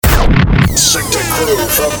Sector crew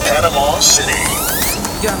from Panama City.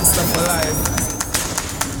 Gangsta for life.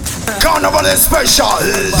 Carnaval Special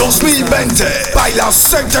 2020 Baila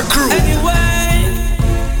Sector Crew. Anyway,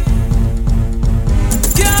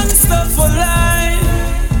 gangsta for life.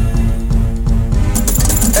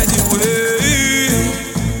 Anyway,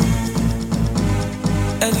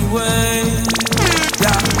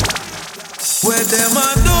 yeah. Where them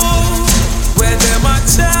a do, where them a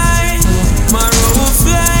try. My road will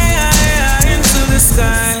fly into the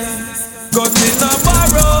sky. Got me no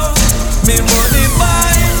borrow, me money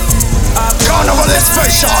buy. Carnaval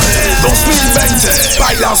Special 2020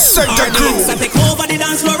 Baila Sector Crew. I take over the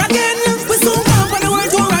dance floor again. We so up on the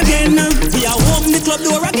world tour again. We are open the club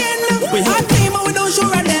door again. We hot team and we don't show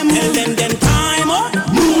them. Tell them time up.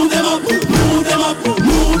 Move them up, move them up,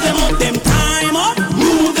 move them up. Them time up.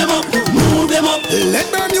 Move them up, move them up.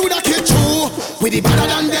 Let Bermuda get through. We the better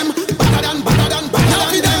than them. Better than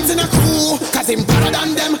Now we dance in a crew. Cause him better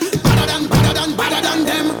than them. Better than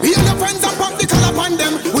them. We and your friends and pop the color on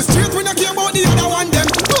them. We straight, we not care about the other one them.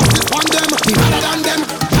 Put this on them. Better than them.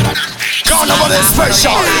 Carnaval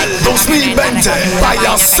Special 2020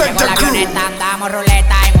 Baila Sector Crew. Damos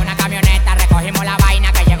ruleta en una camioneta, recogimos la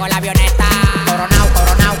vaina que llegó la avioneta. Coronao,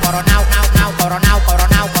 coronao, coronao, coronao, coronao,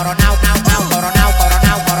 coronao, coronao, coronao,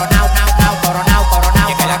 coronao, coronao, coronao, coronao, coronao.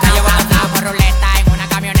 Que la calle va. Damos ruleta en una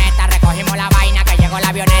camioneta, recogimos la vaina que llegó la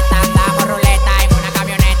avioneta. Damos ruleta en una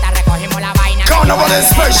camioneta, recogimos la vaina. Carnaval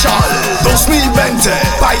Special 2020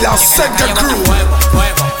 Baila Sector Crew.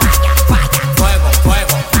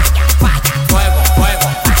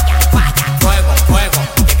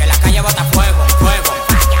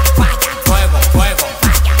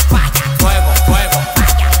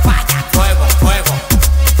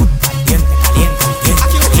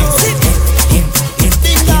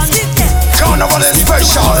 Carnaval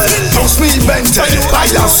Special 2020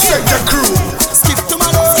 Baila Sector Crew. Skip to my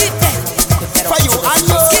love. For you and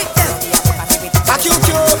you. Back you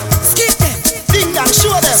cute. Ding dong,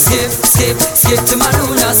 show them. Skip to my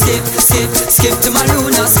Luna, skip to my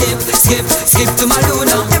Luna, skip to my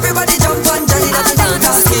Luna. Everybody jump on Johnny the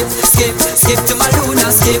Dana. Skip to my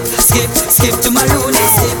Luna, skip to my Luna,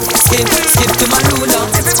 skip to my Luna.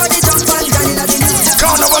 Everybody jump on Johnny the Dana.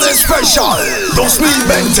 Carnaval Special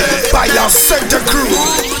 2020 Baila Sector Crew.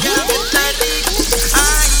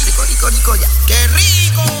 ¡Qué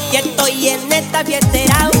rico! Y estoy en esta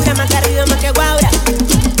fiestera, una más que arriba, más que guaura.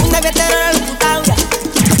 Una fiestera, la locutaura.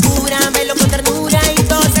 Cúramelo con ternura y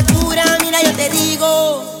todo se cura. Mira, yo te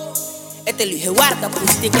digo, este Luis Eduardo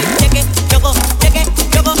acústico y cheque, choco, cheque,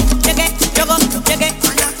 choco, cheque, choco, cheque.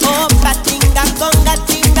 Opa, tinga, conga,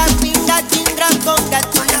 tinga, pinga, chingra, conga,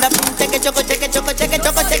 tinga, cheque, choco, cheque, choco, cheque,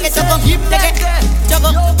 choco, cheque, choco, cheque,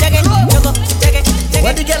 choco, cheque, choco, cheque.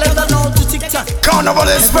 Where the girl ever know to TikTok? Carnaval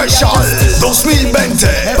Special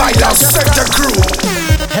 2020 Baila Sector Crew.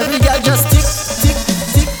 Every girl just tick, tick,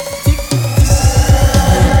 tick, tick.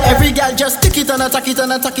 Every girl just tick it and attack it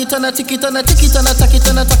and attack it and tick it and a tick it and attack it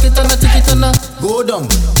and attack it and tick it and go down,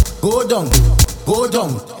 go down, go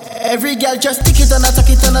down. Every girl just tick it and attack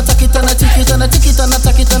it and attack it and tick it and tick it and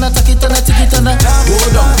attack it and attack it and tick it and go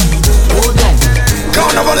down, go down.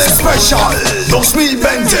 Carnaval Special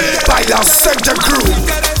 2020 Baila Sector Crew.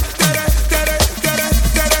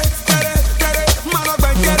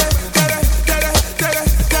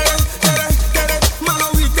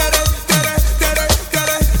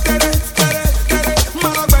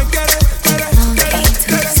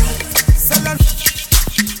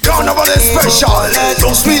 Carnaval Special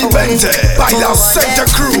 2020 Baila Sector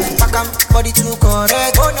Crew. Body too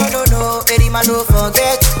correct. Oh no no no, Eddie man don't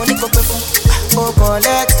forget. Money go pay for,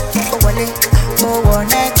 collect, wallet,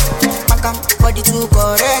 wallet. Makam body too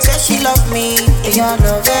correct. Say she love me, yeah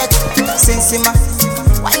love it. Sensima,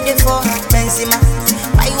 why they for Benzema?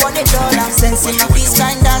 Why you want $1? Sensima, this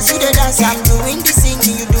kind dance you the dance. I'm doing the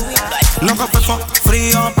singing, you do it. Loco pefo,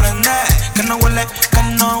 frío prende, que no huele, que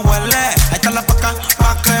no huele. Ahí está la paca,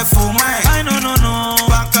 pa' que fume. Ay no no no,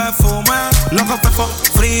 pa' que fume. Loco pefo,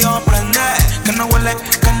 frío prende, que no huele,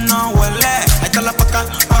 que no huele. Ahí está la paca,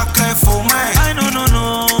 pa' que fume. Ay no no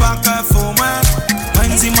no, pa' que fume.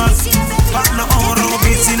 Encima, pa' los ojos,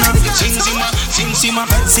 piscina. Encima,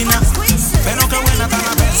 vecina. Pero que buena está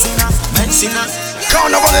la vecina.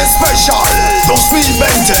 Carnaval Special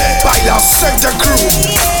 2020 Baila Sector Crew.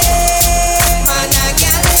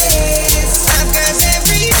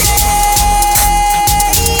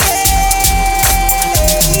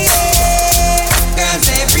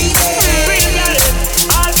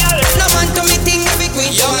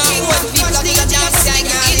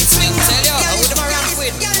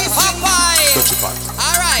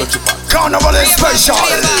 Carnaval Special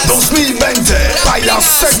 2020 your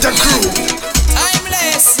center crew.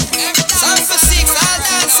 Timeless. Some for six, all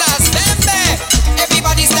dancers. Remember,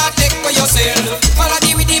 everybody start take for yourself. Follow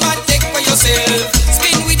the rhythm and take for yourself.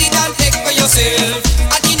 Spin with it and take for yourself.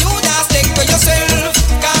 At the new dance, take for yourself.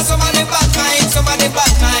 Cause some of them bad mind, some of them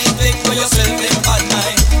bad mind. Take for yourself, them bad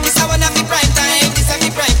mind. This is one of the prime time, this is the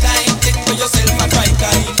prime time. Take for yourself a prime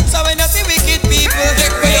time. So when you see wicked people,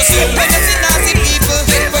 take for yourself. When you see nasty people,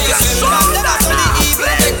 take for yourself. After that, only evil,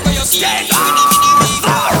 take for yourself.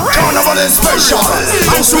 Carnaval Special,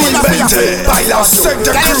 invented by la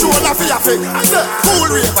center crew. Cool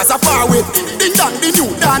ravers are far away. Ding dong, the new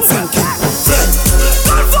dancing king.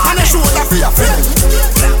 And a shoulder for your friend.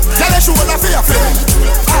 Tell a shoulder for your friend.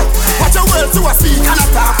 Watch your words to a speak and a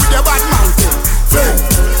talk with your bad mouth.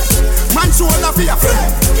 Man shoulder for your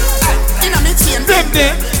friend. In a mid chain.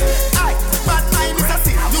 Bad mind is a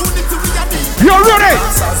sin. You need to be a deep. You're ready.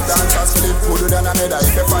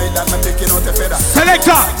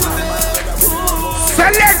 Selector.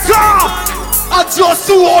 Selector. I just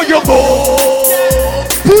do all your go.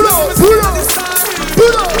 Pull up, pull up,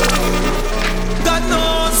 pull up. God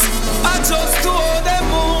knows, I just told them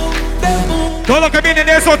move. Todo lo que viene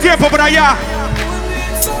de esos tiempos por allá.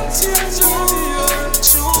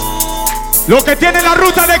 Lo que tiene la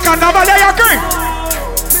ruta de carnaval hay aquí.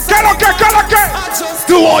 ¿Qué lo que?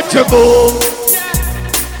 Do what you go.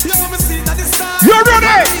 You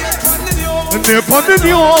ready? Upon the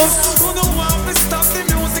news.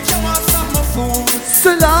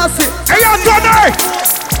 Selassie. Hey Anthony,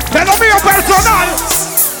 de lo mío personal.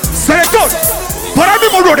 Selector, por ahí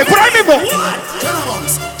mismo, Rudy, por ahí mismo.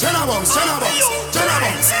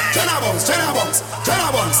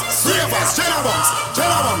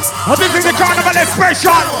 This is the Carnaval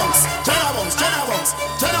Special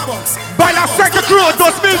by la Second Crew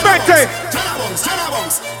 2020.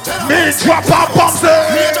 Me drop a bombs.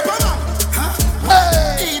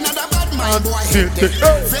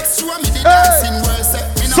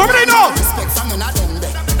 Somebody know.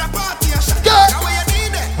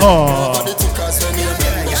 Oh.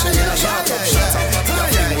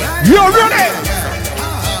 You're ready.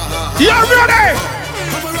 You're ready.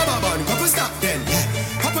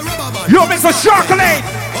 Yo, Mr. Chocolate.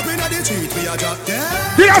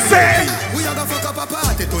 Did I say?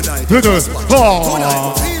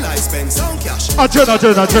 Oh. Agenda.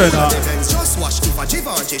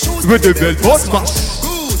 With the bell boss mash.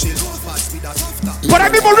 But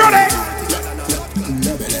I'm even ready.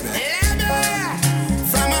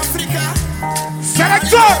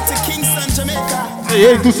 Selector.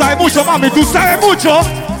 Hey, tú sabes mucho, mami, tú sabes mucho.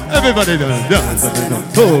 Everybody dance.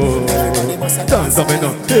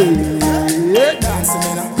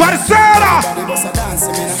 Parcera.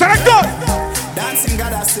 Selector.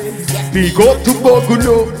 Big up to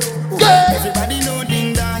Bogulo. Everybody know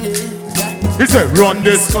ding dong. He said, run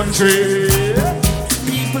this country.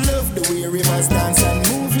 People love the way rivers dance and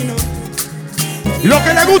move, you know. Lo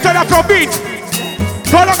que le gusta el afrobeat,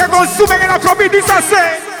 todo lo que consumen el afrobeat, dice así.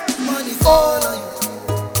 Money follow you,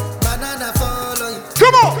 banana follow you,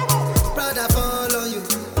 Come on. brother follow you,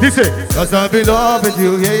 Dice, cause I'm in love with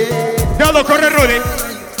you, yeah. Ya lo corre, Rudy.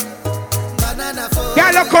 banana follow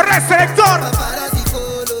Ya lo corre, selector. paparazzi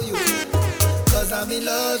follow you, cause I'm in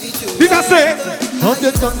love with you. Dice así. Are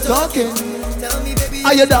you done talking? Tell me baby,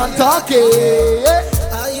 Are you done talking?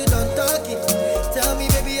 are you done talking? Tell me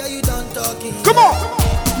baby, are you done talking? Come on.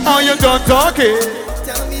 Are you done talking?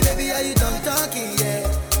 Tell me baby, are you done talking? Yeah.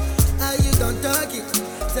 Are you done talking?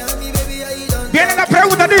 Tell me baby, are you done Viene la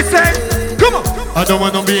pregunta, dice. Come on. I don't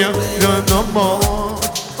wanna be a girl no more.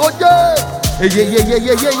 Oh yeah. Hey.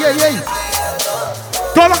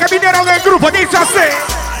 Todos los que vinieron en el grupo, dice así.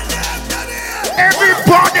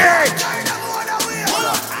 Everybody.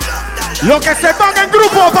 Lo que se van en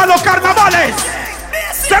grupo para los carnavales.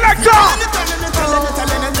 Selector.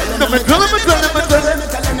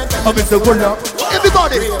 I'm in the world up.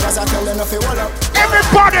 Everybody.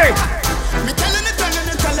 Everybody.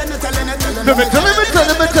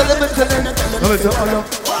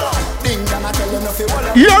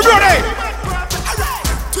 You're ready.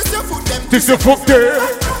 Twist your foot there.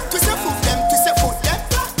 Twist your foot them, twist your foot them.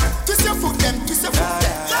 Twist your foot them, twist your foot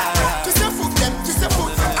them. Twist your foot them, twist your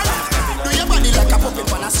foot. Do your body like a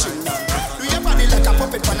puppet on a string now. Do your body like a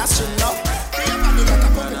puppet on a string now. Do your body like a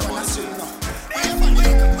puppet on a string now. Do your body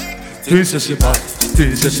like a This is she bad.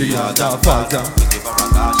 This is she other father.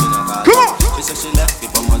 Come on.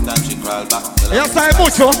 Ella sabe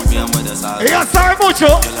mucho. Ella sabe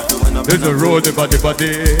mucho. There's a roll the body.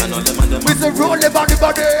 There's a roll the body.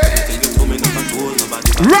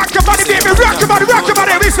 Rock your body, baby. Rock your body. Rock your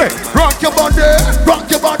body. We say. Rock your body.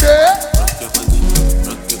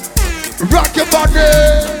 Rock your body.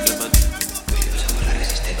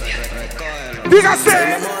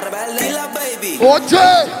 Dígase. Oye.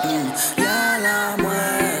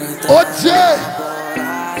 Oye.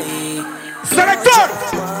 Selector.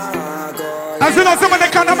 Así lo hacemos en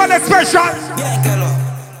el Carnaval Special.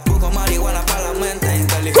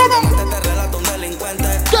 ¿Cómo?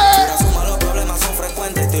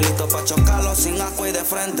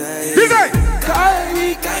 Dice.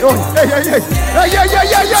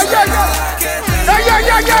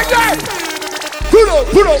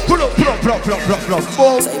 Puro.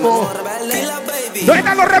 ¿Dónde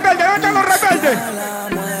están los rebeldes?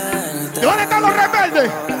 ¿Dónde están los rebeldes?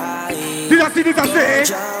 Dice así.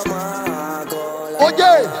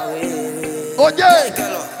 Oye.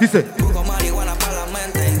 Dice.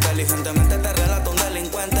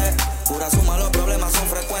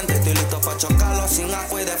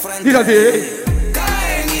 Dice así.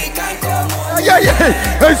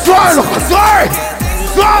 ¡Ay!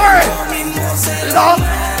 ¡Suave! No.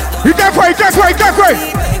 ¿Y qué fue?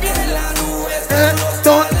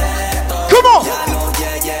 ¿Cómo?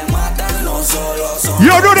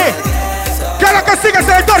 Yo, Rudy. ¿Qué es lo que sigue,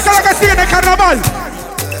 selector? ¿Qué es lo que sigue en el carnaval?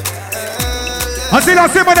 Así lo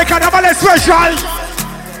hacemos en el Carnaval Special.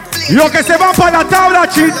 Los que se van para la tabla,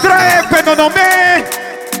 Chintre, Penonomé.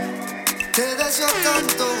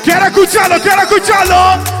 Quiero escucharlo.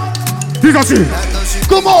 Dice así.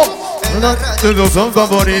 ¿Cómo? Los son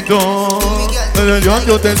favoritos.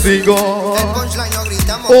 Yo te sigo.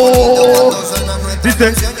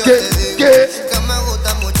 Dice que.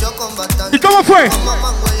 ¿Y cómo fue?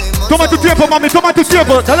 Toma tu tiempo, mami, toma tu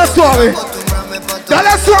tiempo. Dale suave.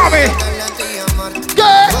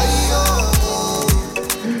 ¿Qué?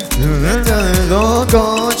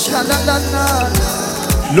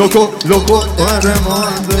 Loco,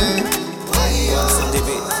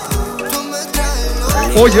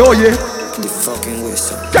 Oye.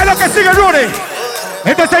 ¿Qué es lo que sigue, Rudy?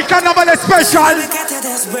 Este es el Carnaval Special.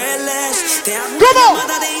 ¿Cómo?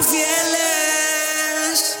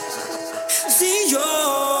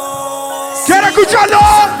 ¿Quiere escucharlo?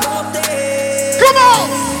 ¿Cómo?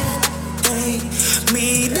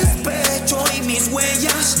 Mi despecho y mis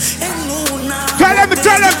huellas en una. Tell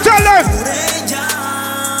him.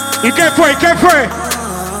 ¿Y qué fue?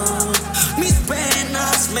 Mis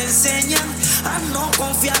penas me enseñan a no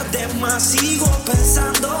confiar de más. Sigo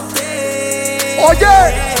pensándote.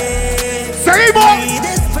 Oye, seguimos. Mi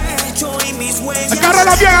despecho y mis huellas.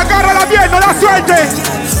 Agárrala bien, no la sueltes.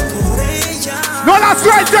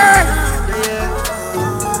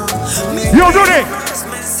 Yo, Rudy.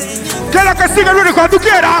 ¿Qué es lo que sigue, Rudy, cuando tú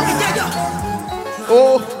quieras?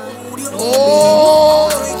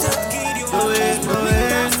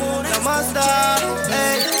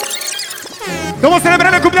 Vamos a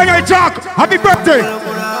celebrar el cumpleaños de Chuck. Happy birthday.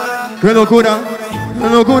 ¡Qué locura!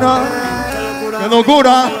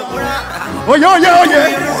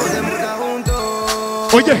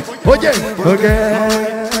 Oye.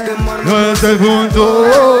 No es el punto,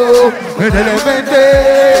 es el evento.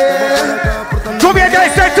 Tú vienes a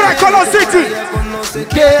ese track con los City.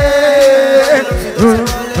 ¿Qué?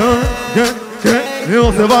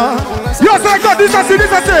 No se va. Yo sé que dice así.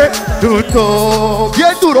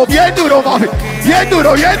 Bien duro, mami. Bien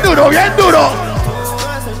duro.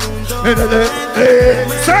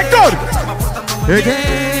 Selector.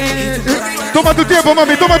 Toma tu tiempo,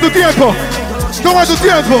 mami, toma tu tiempo.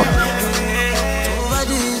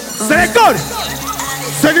 Selector.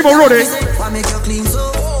 Seguimos, Rudy.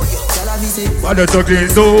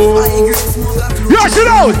 Yo,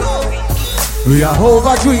 shout. We are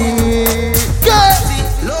overdream.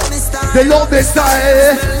 ¿De dónde está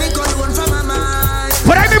él?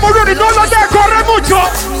 Por ahí mismo, Rudy, no lo dejes correr mucho.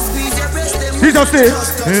 Dice así.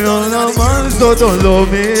 No más todo lo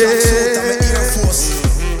mío.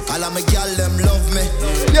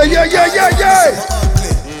 Yeah.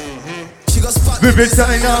 Baby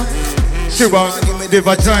China, she want the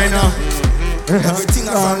vagina.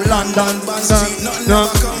 From London,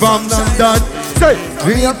 from London. Say,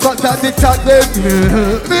 we are cut at the top,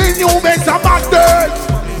 me new makes a master.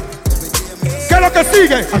 ¿Qué es lo que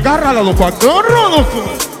sigue? Agárralo, loco,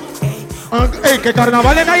 Ey, que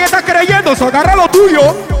carnaval nadie está creyendo, so agarra lo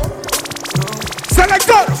tuyo.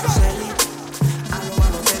 Selector.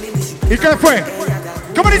 ¿Y qué fue?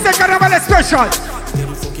 ¿Cómo dice el Carnaval Special?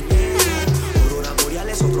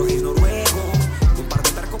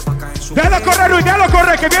 Déjalo correr, Luis, déjalo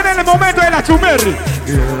correr, que viene el momento de la chumerri.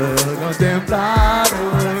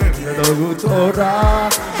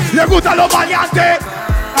 Le gustan los valiantes.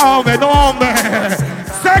 Hombre, no, hombre.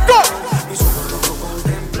 Seco.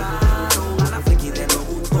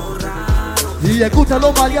 le gusta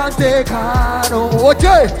lo maleante caro.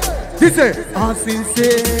 Oye, dice, así se.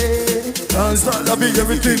 Dance all of me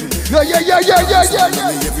everything. Yeah, yeah, yeah, yeah, yeah, yeah,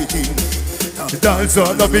 yeah. Everything. Dance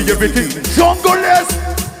all of me everything. Jungle-less.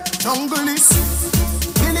 Yeah,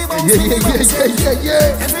 yeah, yeah, yeah, yeah,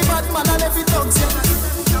 yeah. Every bad man and every dog,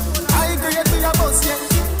 I agree with your boss, yeah.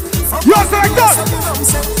 You are like that.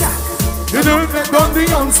 You don't the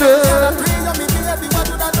answer.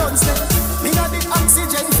 Me got the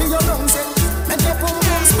oxygen for your lungs, make your pum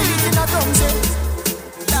pum speak in a tongue.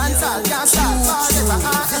 Dance all, can't stop, forever,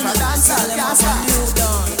 dance all, can't stop.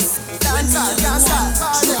 Dance all, can't stop,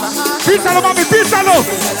 forever. Písalo, mami, písalo.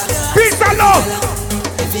 Písalo.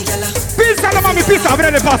 Písalo, mami, písalo.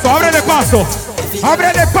 Ábrele paso, ábrele paso.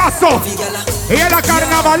 Ábrele paso. Ella es la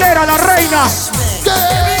carnavalera, la reina.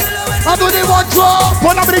 I'm doing it one drop.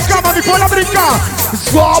 Pon la brinca, mami, pon la brinca.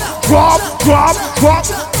 Drop, drop, drop, drop.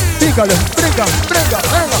 Bríncale, brinca, brinca,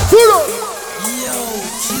 venga, duro. Yo,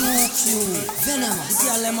 QQ, Venomous,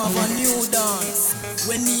 y'all them have a new dance.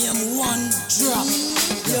 When name one drop.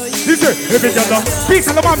 Dice,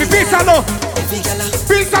 písalo, mami, písalo.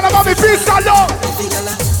 Písalo, mami, písalo.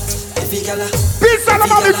 Písalo,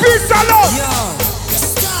 mami, písalo.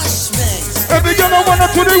 Every girl I wanna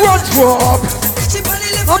to the one drop.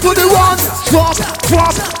 Up to the one drop,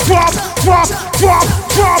 drop, drop, drop, drop,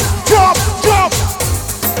 drop, drop, drop.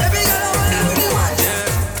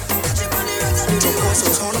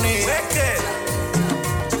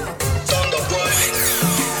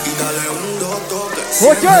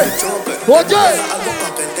 Oye, oye.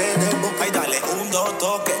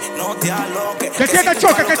 Que tiene el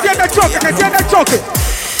choque, que tiene el choque, que tiene el choque.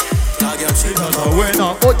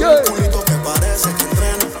 Buena, oye.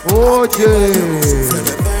 Oye.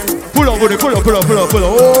 Pulo, pulo, pulo, pulo, pulo, pulo.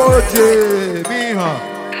 Oye, mija.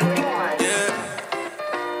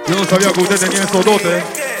 Yo no sabía que usted tenía esos dotes.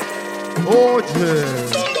 Oye.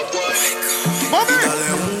 Mami.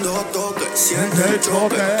 Siente el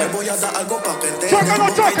choque. Te voy a dar algo para que te choque, no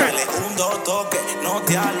choque.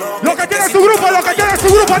 Lo que tiene su grupo, lo que tiene su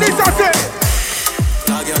grupo, dice así.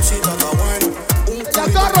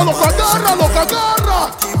 Agárralo, agárralo, agarra.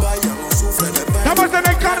 Estamos en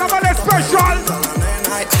el Carnaval Special.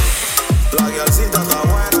 La guialcita está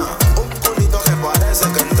buena, un culito que parece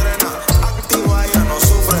que entrena. Activa, ella no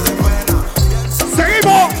sufre de pena.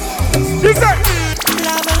 Seguimos. Dice.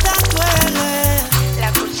 La verdad duele. La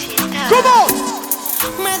cuchita. ¿Cómo?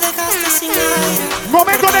 Me dejaste sin aire.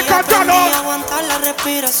 Momento de cantarlo. Podía aguantar la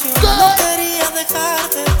respiración. No quería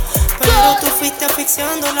dejarte, pero tú fuiste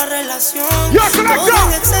asfixiando la relación. Todo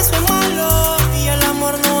en exceso es malo y el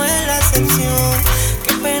amor no es la excepción.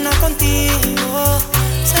 Qué pena contigo.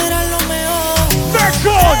 Será lo mejor.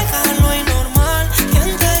 Déjalo y normal.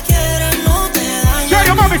 Quien te quiere no te daña.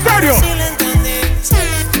 Serio, mami, serio. Sí le entendí.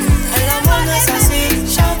 El amor no es así.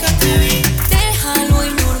 Chao que te vi. Déjalo y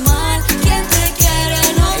normal. Quien te quiere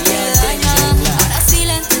no te daña. Ahora sí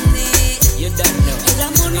le entendí. El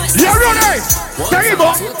amor no es así.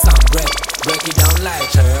 Seguimos. Break it down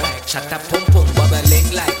like her. Shut up, pum pum, bubbling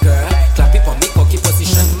like her. Clap it for me, cocky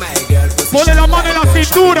position, my girl. Ponle la mano en la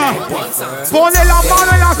cintura. Ponle la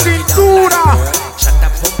mano en la cintura.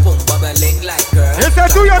 ¿Ese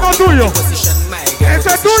es tuyo o no es tuyo? ¿Ese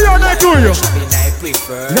es tuyo o no es tuyo?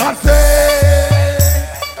 Ya sé.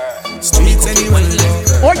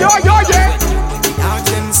 Oye, oye, oye.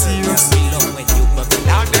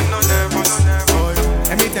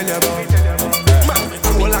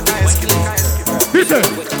 Dice,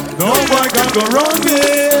 no one can go wrong me.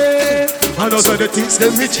 I know so the things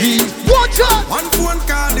them me cheat. Watch out! One phone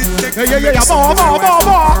call it take. Hey, yeah, yeah, abajo.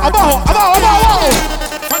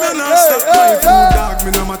 When I not stop my food, dog,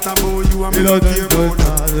 me no matter about you and me no care about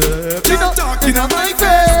that. They not talking on my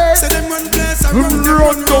face. Say them run place and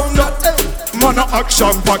run down that. Man a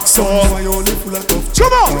action pack so. I only full of tough.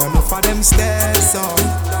 Come on! Enough of them stairs up.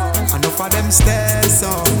 Enough of them stairs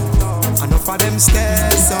up. Enough of them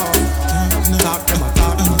stairs up. Talk them a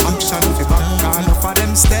talk, action fi back. Enough of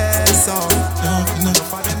them stairs up.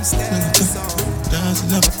 Enough of them stairs up.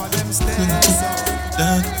 Enough of them stairs up.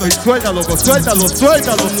 Suéltalo, loco, suéltalo.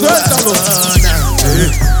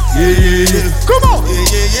 Yeah. ¿Cómo?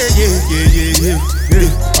 Yeah.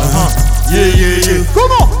 Ajá. Yeah.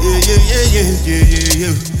 ¿Cómo? Yeah.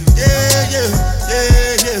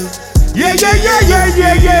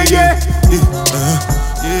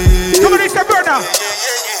 ¿Cómo dice Berna?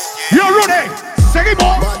 You're ready.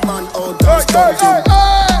 Seguimos.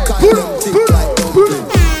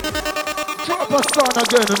 Drop a song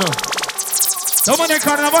again, no. Estamos en el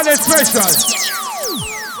Carnaval Special.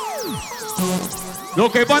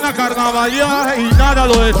 Los que van a carnavalear y nada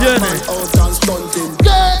lo detiene.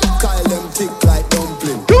 thick like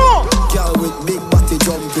dumpling. Girl with big body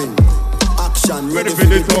jumping. Action ready for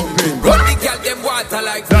the dumping. Run the girl them water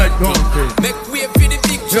like dumping. Make way for the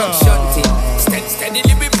big jump shunting.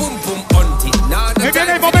 Steadily be boom boom hunting. Now the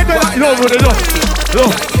viene el momento de la...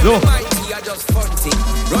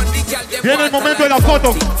 Viene el momento de la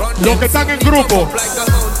foto. Los que están en grupo.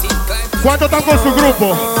 ¿Cuántos están con su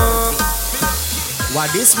grupo? What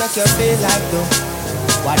this make you feel like though?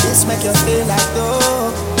 What this make you feel like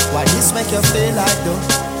though? What this make you feel like though?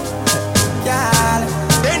 Girl,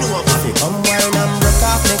 they know what it. Come wine and broke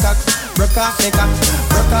off me cock, broke off me cock,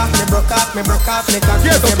 broke off me, broke off me, broke off me cock.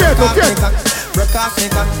 Quieto. Broke off me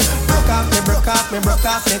cock, broke off me, broke off me, broke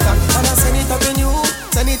off me cock. And I send it up in you,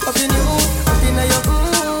 up in your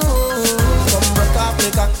come broke off me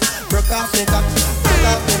cock, broke off me cock, broke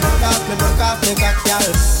off me, broke off me, broke off me cock, girl.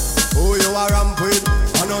 Who you are ramp with?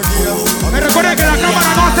 Me recuerden que la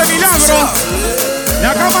cámara no hace milagro.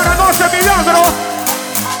 La cámara no hace milagro.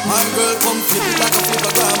 My girl come flip it like a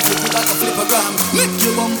flippergram, flip it like a flippergram. Make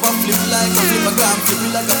your bumper flip like a flippergram, flip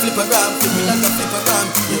it like a flippergram, flip it like a flippergram.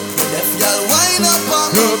 You deaf girl, wind up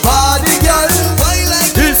on your body, girl. Wine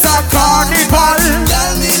like it's a carnival.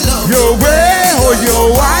 Girl, me love your way or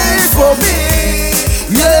your wine for me.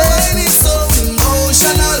 Yeah, wine is so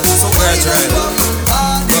emotional. So wind up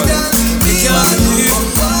on your body, girl. Me want you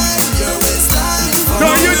wine your waistline. So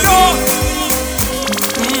you know.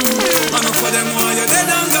 I know for them why you're dead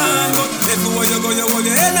and gone, but everywhere you go, you hold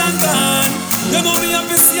your head and gone. You know me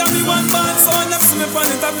happy see me one band, so next to me on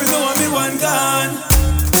the top, you know me one gone.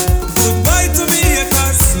 Goodbye to me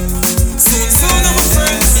haters, soon I'm a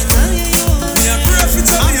friends. Me a pray for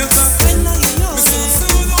Jamaica, soon.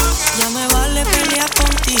 Ya me vale pelear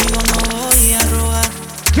contigo, no voy a robar.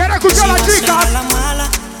 ¿Quiere escuchar a la chica? La mala,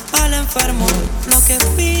 al enfermo, lo que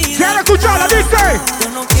pide. ¿Quiere escucharla, dice? Yo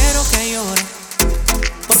no quiero que llore.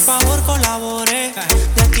 Por favor colabore.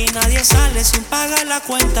 De aquí nadie sale sin pagar la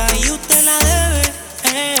cuenta y usted la debe.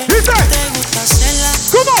 ¿Dice? Te gusta hacerla,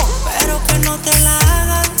 ¿cómo? pero que no te la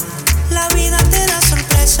hagan. La vida te da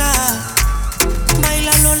sorpresa.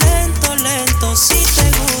 Bailalo lento, lento. Si te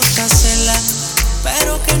gusta hacerla,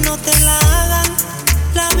 pero que no te la hagan.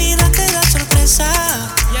 La vida te da sorpresa.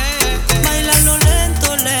 Bailalo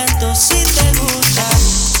lento, lento. Si te gusta,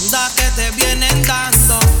 da que te vienen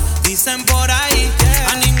dando. Dicen por ahí,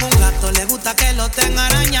 a ningún gato le gusta que lo estén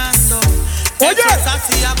arañando. Oye, eso es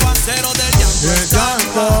así, aguacero del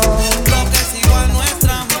llanto. Lo que es igual no es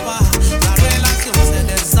trampa. La relación se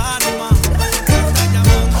desarma.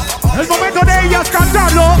 El momento de ellas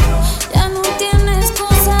cantarlo. Ya no tienes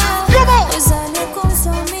excusa. ¿Cómo? Hoy salió con su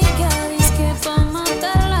amiga, dice que pa'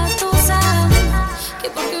 matar la tusa. Que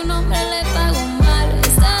porque un hombre le pagó mal,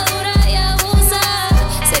 está dura y abusa.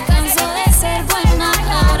 Se cansó de ser buena,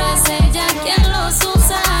 ahora es ella quien los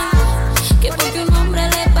usa. Que porque un hombre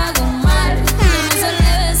le pagó mal, no se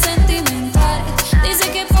le ve sentimental. Dice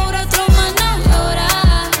que por otro más no llora,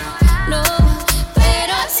 no.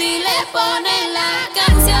 Pero si le ponen la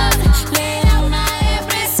canción, le da una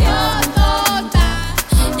depresión total.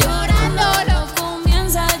 Llorando lo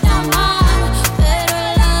comienza a llamar, pero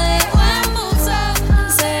él la dejó en buzón.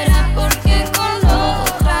 Será porque con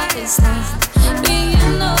otra está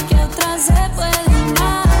pidiendo que otra se puede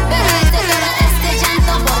dar. Pero este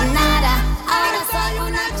llanto por nada. Ahora soy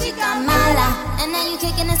una chica mala. And now you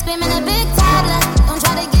kicking and screaming a big toddler. Don't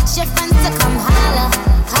try to get your friends to come holla,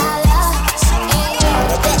 holla. Hey,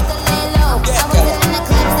 lay low. I wasn't in the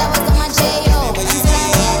clubs, I was on my J.O.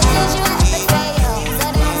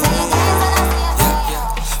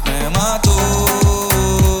 Me mató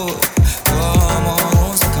como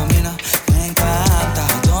se camina. Me encanta,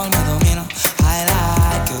 todo me domina. I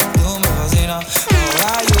like it, tú me fascina.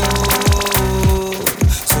 Ahora yo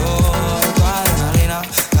soy tu adrenalina.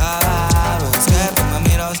 Cada vez que tú me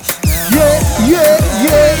miras.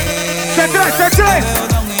 C3.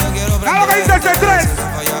 Algo que dice C3.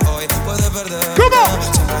 ¿Cómo?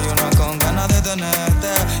 Siempre hay una con ganas de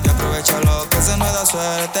tenerte y aprovecha lo que se nos da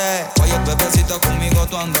suerte. Oye, bebecito, conmigo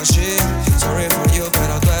tú andas shit. Sorry for you,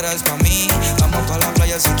 pero tú eres pa' mí. Vamos pa' la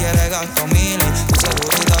playa si quieres gasto 1000. Tu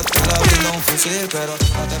seguridad te la brindo un fusil, pero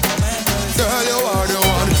no te prometo. Girl, you are the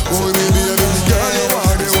one. Oh, baby, girl, you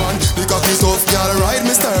are the one. The cocky tough, girl, ride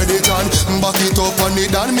me sturdy John. Back it up on me,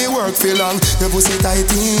 done me work for long. Your pussy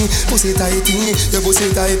tighty, pussy tighty. Your pussy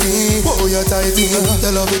tighty, oh, you're tighty. You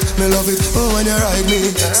love it, me love it, oh, when you ride me.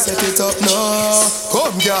 Set it up now,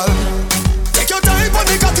 come, girl. Take your time on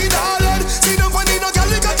the cocky, darling. See the funny, no girl,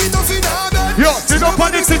 the cocky tough in her bed. Yo, sit up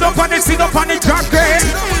on it, sit up on it, sit up on it, junkie.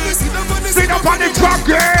 Sit up on it,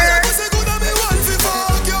 junkie.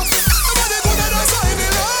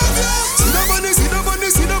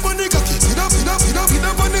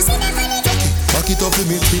 Back it up with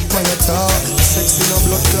me tip on your top. Sexy no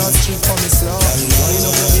blood clot strip for me slow. Line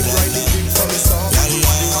up your hip right the tip for me soft.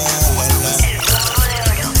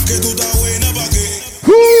 Que tú estás buena pa' qué.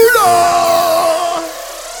 ¡Juro!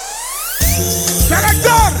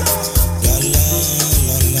 ¡Selector!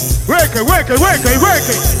 Wake.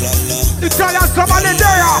 Italian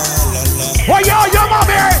Samanendera. Oye,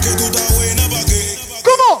 mami. Que tú estás buena pa' qué.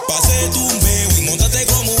 ¿Cómo? Pase tu meo y montate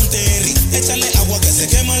como un terry. Échale agua que se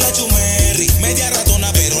quema la chumerri. Media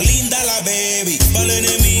ratona pero linda la baby. Para el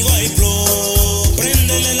enemigo hay flow.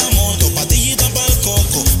 Préndele la moto, patillita pa'l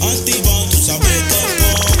coco. Antiban, tú sabes que es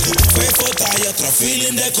poco. Fefo talla, otro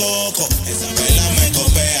feeling de coco. Esa vela me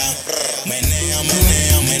copea. Menea.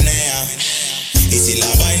 Y si la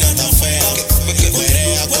vaina está fea,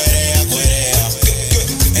 cuerea.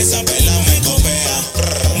 Esa vela me copea.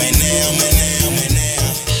 Menea.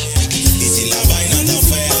 Y si la vaina está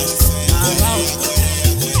fea,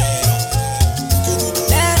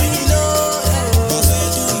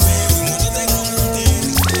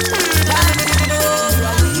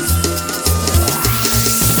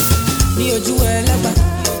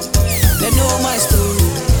 they know my story.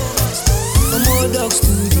 From old dogs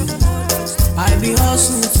to you, I be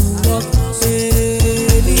hustling to walk.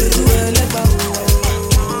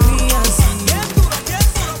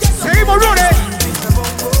 Seguimos, Rune.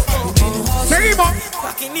 Seguimos.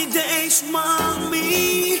 Back in the days,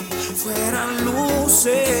 mami, fueran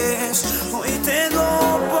luces. Hoy te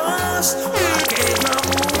dopas pa' que yo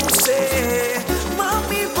abuse.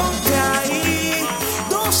 Mami, ponte ahí,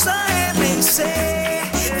 2 AM y C.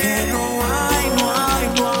 Que no hay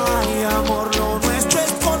amor, lo nuestro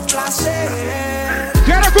es por placer.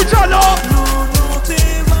 ¿Quiero escucharlo? No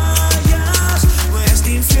te vayas, no es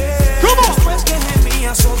infiel. ¿Cómo? Después que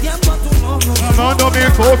gemías odiando a tu novio. No me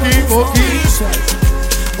foqui.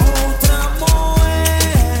 Otra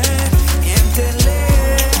mujer, miéntele,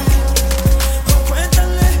 o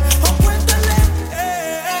cuéntale,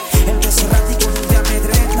 el que se ratico no te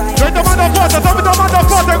amedrenta. Estoy tomando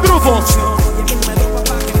fotos en grupo. Oye, que me dopa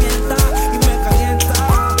pa' que mienta y me calienta.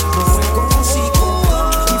 No fue como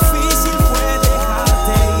psicólogo, difícil fue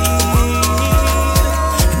dejarte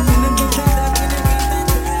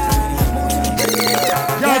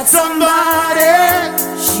ir. Got somebody.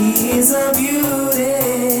 She is a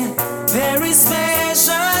beauty, very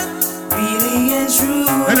special, really and true.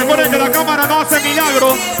 Recuerden que la cámara no hace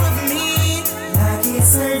milagro.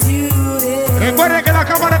 Recuerden que la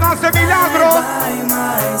cámara no hace milagro.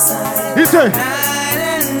 Dice,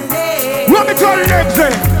 let me tell you next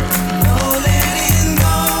day.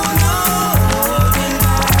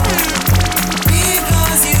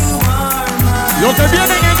 Los que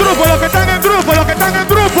vienen en grupo, los que están en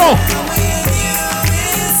grupo.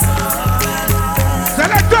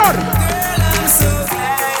 Selector.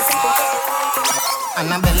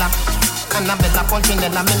 Annabella,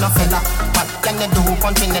 Punchinella, me no fella. What can you do,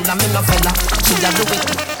 Punchinella, me no fella? She a do it.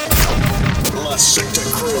 La Secta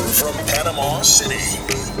crew from Panama City.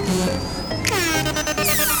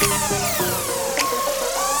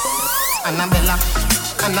 Annabella,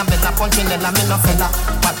 Punchinella, me no fella.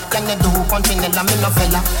 What can you do, Punchinella, me no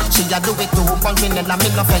fella? She a do it too, Punchinella, me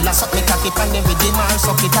no fella. Suck me cocky pan the rhythm and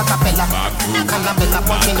suck it a cappella. Annabella,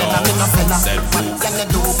 Punchinella, me no fella. What can you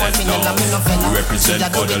do, Punchinella, me no fella? Represent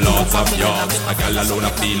for the love of yours. I got alone, I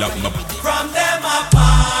feel up my. From them a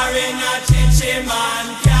par in a chichi man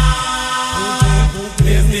can.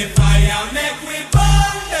 Live the fire, make we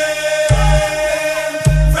burn them.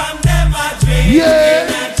 From them a drink in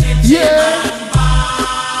a chichi man.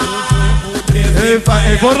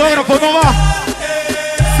 El fotógrafo no va.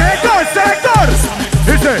 Selector.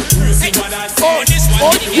 Dice.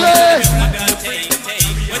 Oh yeah.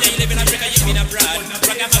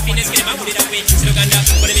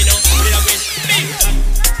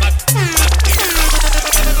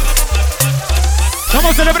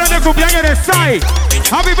 Estamos celebrando el cumpleaños de Sai.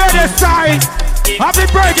 Happy birthday, Sai. Happy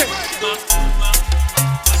birthday.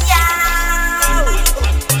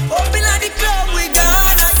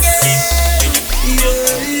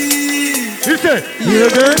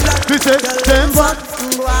 Dice, them back.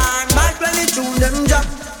 Back when they tune them jack.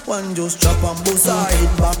 One just chop and bust her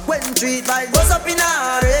head back. When street light goes up in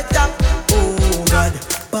a red top. Oh God,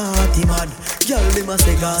 party man. Girl, they must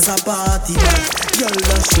say Gaza party man. Girl,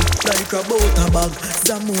 that shit like a butter bag.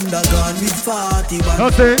 Zamunda gone with 40 man. No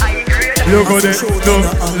sé.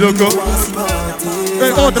 Loco.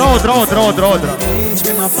 Otra.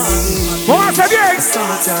 ¡Póngase bien!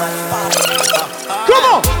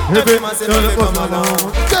 ¿Cómo?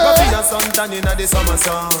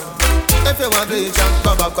 If you want bleach and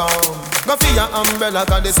go back home, go for your umbrella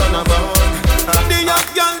 'cause the sun a burn. The young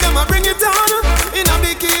girl them a bring it on.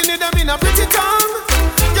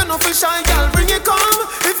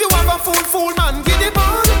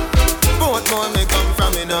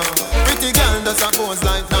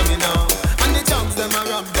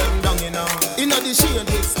 down, you know. You know the shade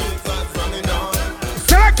with street vibes from, you know.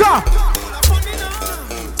 Selector!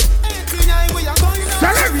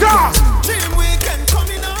 Selector! Dream weekend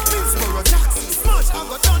coming on. Minsboro Jackson, smash, I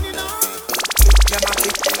got done, you know.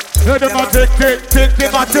 Hey, them a tick,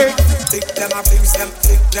 them a tick. Tick them a things, them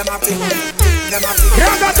tick them a tick. Them a tick.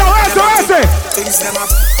 Yeah, that's how it. Things them a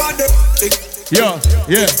body. Tick. Yeah.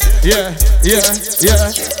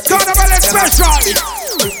 Carnaval Special.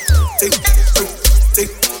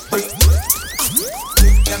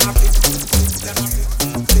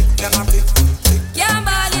 Can't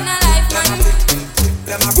ball in a life, man.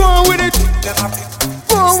 Go on with it.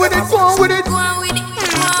 Go on with it. Go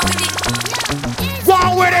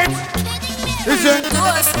on with it. Listen.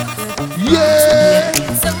 Yeah.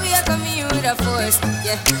 So we are coming with a force.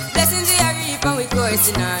 Yeah. Blessings we are reaping, we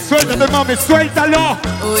coursing on. Suéltame, mami, suéltalo.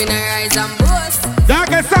 Oh, we not rise and boast. Deja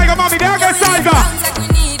que salga, mami, deja que salga. We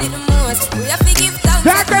need it the most. We have to give thanks.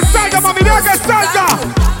 Deja que salga, mami, deja que salga.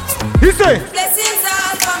 Dice. Blessings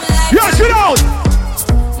all for my life. Yo, shoot out.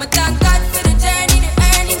 My thank God for the journey, the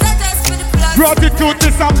earnings are just for the plus. Gratitude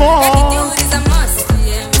is amor. Gratitude is a must.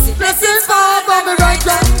 Yeah, we see blessings fall from the right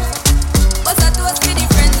hand. But I do it for the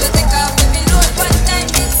friends we take off every load. One time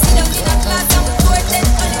we sit down in a class and we pour it.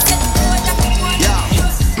 Only set the board and we pour it.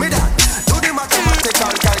 Yeah, me that. Do the mathematical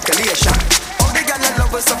calculation. All the girls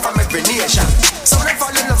love us from every nation. Some they fall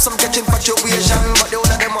in love, some get infatuation, but the whole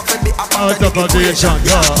of them up in the apart equation.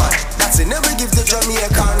 Yeah, that's it. Never give the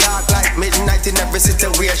Jamaican lock like midnight in every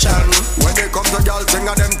situation. When they come to girls, think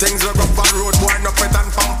of them things we go on road, wind up it and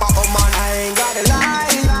pump up, oh man. I ain't gotta lie.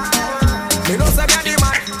 Me no say me the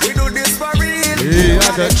man. We do this for real.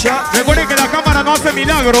 Recuerden que la cámara no hace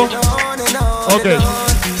milagro. Ok.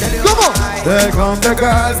 ¿Cómo? There come the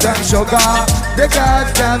girls that sugar. The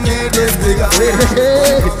girls that need this bigger.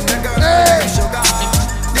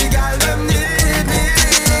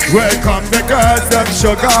 Welcome the girls that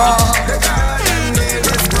sugar.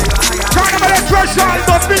 Carnaval Special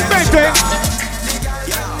 2020.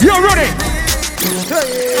 You ready?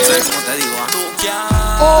 ¿Sabes cómo te digo?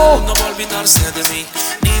 No va a olvidarse de mí,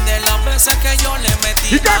 ni de las veces que yo le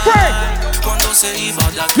metí. Cuando se iba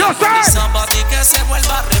de aquí con mi zapato y que se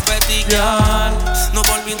vuelva a repetir. No va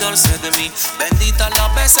a olvidarse de mí, bendita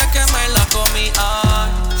las veces que me la comí.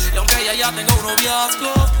 Y aunque ella ya tenga un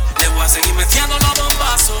noviazgo, le voy a seguir metiendo la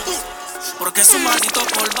bombazo, porque es un maldito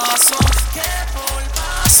polvazo. ¿Qué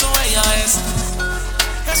polvazo ella es?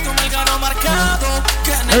 Es como el gano marcado.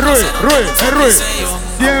 Rui.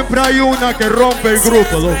 Siempre hay una que rompe el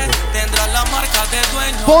grupo, loco. Tendrá la marca de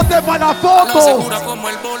dueño. Ponte para la foto. Segura como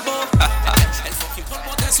el Volvo. El fucking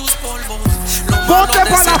polvo de sus polvos. Ponte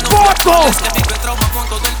para la foto. Es que vive trauma con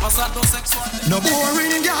todo el pasado sexual. No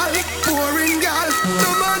boring girl. No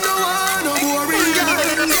man no one, no boring girl.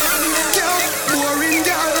 Boring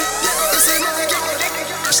girl. This is my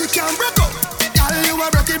girl. She can't break up. Girl, you a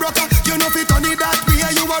rocky broker. You know fi turn it that way.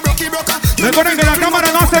 You a rocky broker. Recuerden que la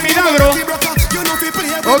cámara no hace milagro. You know fi play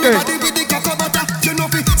with the cocoa butter. You know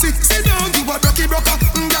fi sit down. You a rocky broker.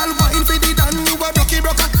 Girl, wine fi the dan. You a rocky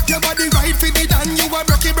broker. Your body right fi the dan. You a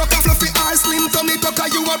rocky broker. Fluffy ass slim tummy tucker.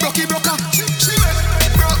 You a rocky broker.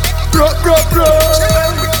 Bro.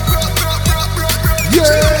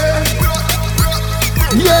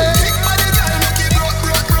 Yeah.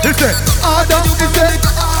 Listen. Adam, listen.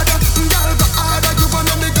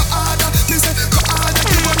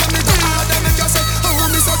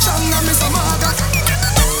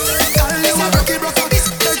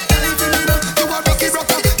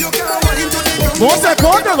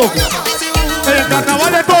 Ponte, loco. En el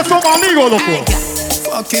carnaval de todos somos amigos, loco.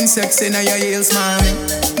 Fucking sexy in your heels, mommy.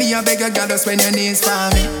 Me a beg your goddess when your knees for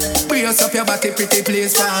me. Brace up your body, pretty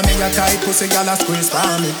please for me. Your tight pussy, girl, a squeeze for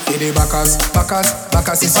me. Get the backers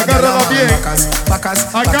is a girl, backers,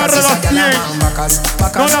 agárrala bien.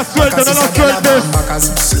 No la sueltes.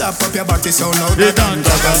 Slap up your body so loud.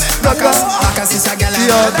 Backers is a girl,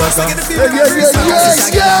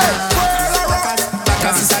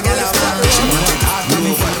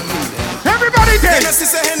 Everybody dance.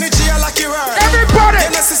 Genesis a energy a lucky world. Everybody.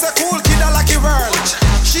 Genesis a cool kid a lucky world.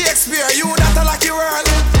 Shakespeare, you that a lucky world.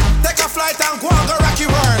 Take a flight and go and go rocky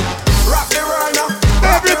world. Rock the world now.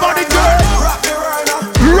 Everybody dance. Rock the world now.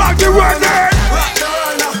 Rock the world now. Rock the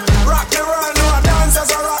world now. Rock the world now. Dancers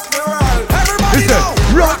a rock the world. Everybody now.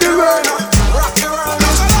 Rock the world now. Rock the world now.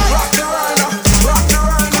 Rock the world now. Rock the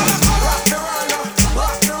world now. Rock the world now.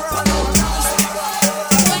 Rock the world now.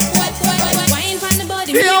 Wine from the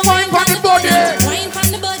body. Me a wine from the body. Wine from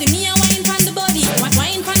the body. Me a wine from the body.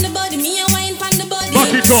 Wine from the body. Me a wine from the body.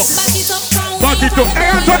 Back it up. Back it up. Hey,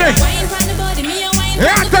 Anthony. Wine from the body. Me a wine from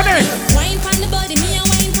the body. Anthony. Wine from the body. Me a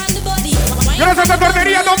wine from the body. Gracias a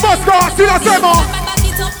Tornería Don Bosco, así lo hacemos.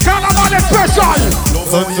 Carnaval Special.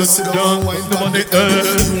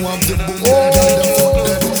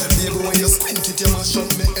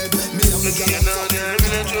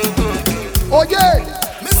 Oye.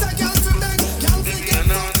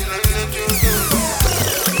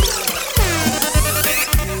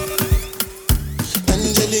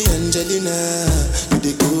 Angelina, you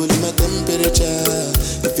dey cool in my temperature.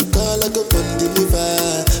 If you call, I go come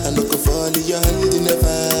deliver. I no go fall in your hand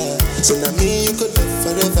never. So now me you could love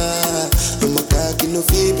forever. I'm a cocky no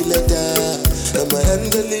feeble like that. I'm a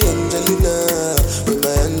Angelina, with my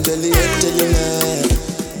Angelina.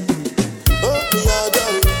 Oh, me all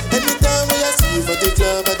down. Anytime when I see you for the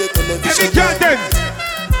club or the television.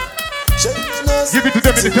 Give it to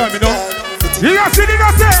them in the time, you know. You see.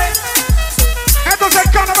 Esto es el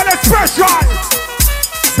Carnaval Special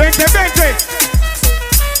 2020.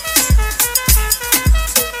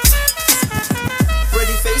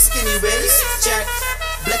 Pretty face, skinny waist, check.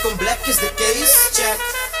 Black on black is the case, check.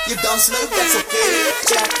 You dance leuk, that's okay,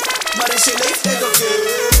 check. Maar is je leeftijd oké?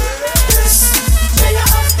 Dus ben je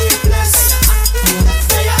 18 plus?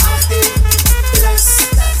 Ben je 18 plus?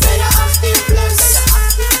 Ben je 18 plus?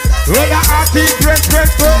 Ben je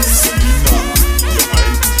 18 plus?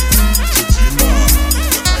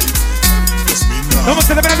 Estamos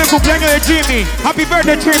celebrando el cumpleaños de Jimmy. Happy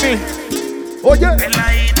birthday, Jimmy. Oye.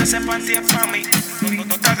 Peladita, ese panty es pa' mí.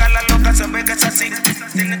 Cuando te hagas la loca, se ve que es así.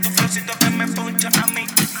 Tiene tu flowcito que me poncha a mí.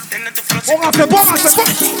 Tiene tu flowcito. Póngase.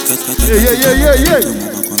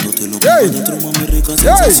 Cuando te lo pongo dentro, mami, rica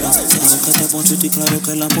sensación. Sabes que te poncho y claro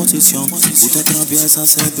que la posición. Tú te atraviesas,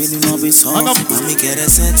 se viene una visión. Mami,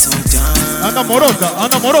 quieres sexo ya. Anda morosa.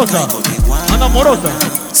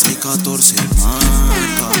 614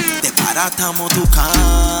 marca. Te paratamos tu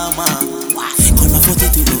cama. Con la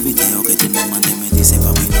fotito y los videos que tu mamá te me dice,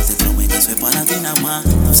 papi, no te traumes, que eso es para ti nada más.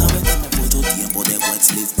 No sabes que me puso tiempo de wet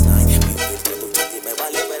sleep night. Mi filtro tu chat y me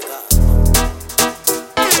vale verga.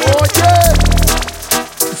 Oye.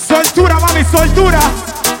 Soltura, mami, soltura.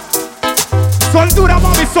 Soltura.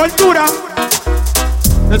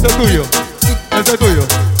 Este es tuyo.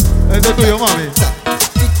 Mami.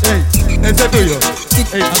 Ey, este es tuyo.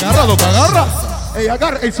 Ey, agárralo, agarra. Ey,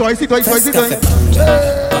 agarra. Ey, suavecito ahí.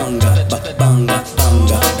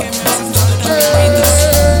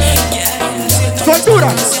 Soltura.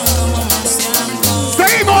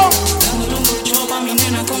 Seguimos.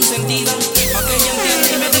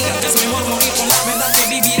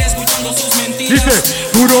 Dice,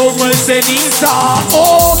 puro en ceniza.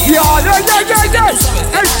 Oh, yeah.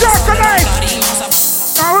 El chocolate.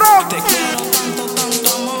 Cabrón. Te quiero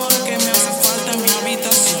tanto amor que me hace falta en mi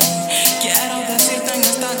habitación. Quiero decirte en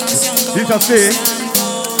esta canción. Dice así.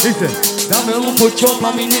 Dice, dame un pucho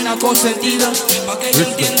pa' mi nena consentida. Pa' que ella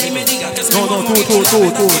entienda y me diga que es no, tú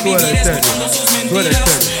eres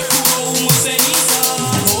serio.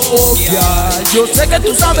 Oh, yeah, yo sé que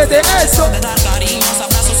tú sabes de eso. De dar cariños,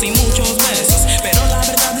 abrazos y muchos besos. Pero la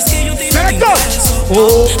verdad es que yo te intereso.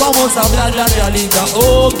 Oh, vamos a hablar la realidad.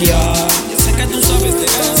 Oh, yeah. Yo sé que tú sabes de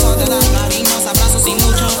eso. De dar cariños, abrazos y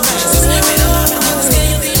muchos besos. Pero la verdad es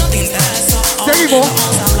que yo te intereso. Seguimos.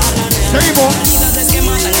 Realidades que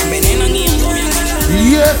matan, envenenan y agobian.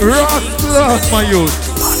 Yeah, Rastas, my youth.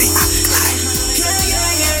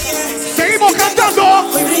 Seguimos cantando.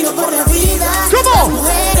 Hoy brindo por la vida. ¿Cómo?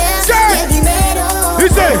 Mujeres, ¿Qué? el dinero.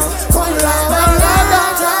 Dice. Con la balada.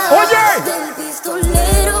 Oye. Del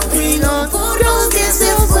pistolero. Brindo por los que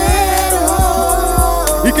se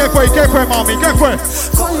fueron. ¿Y qué fue, mami? ¿Qué fue?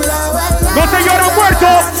 Con la balada. No se llora muerto.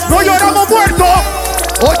 No lloramos muerto.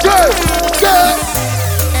 Oye. ¿Qué?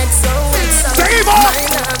 Seguimos. My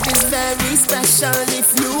love is very special.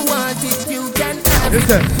 If you want it, you can have it.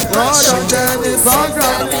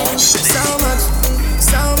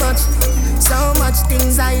 So much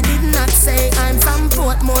things I did not say. I'm from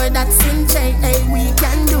Portmore, that's in J. Hey, we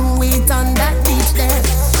can do it on that beach there.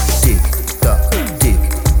 Tick tock,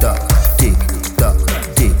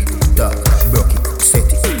 broke it,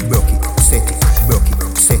 set it, broke it, set it.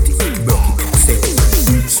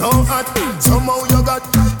 So hot, somehow you got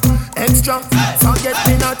extra. Forget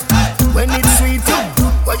me not when it's sweet.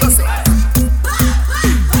 What you say?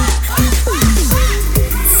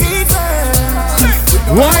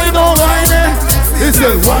 Wine on wine. This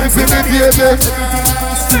is wine for me, baby.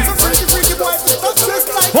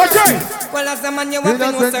 Okay. Well, as a man, you have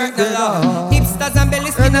to know certain law. Hipsters and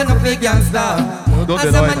belly skin and no big gangster.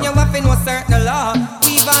 As a man, you have to know certain law.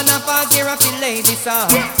 Even a party a feel lady, sir.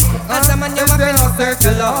 As a man, you have to no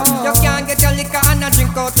circle law. You can't get your liquor and a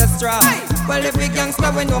drink out the straw. Well, every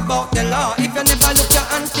gangster we know about the law. If you never look your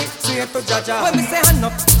auntie, straight to Jaja. When me say hand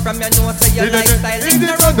up, from your nose say your lifestyle in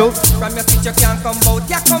the run up. From your feet you can't come out,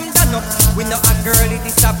 you come down up. We know a girl,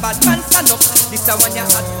 this a bad man stand up. This a one you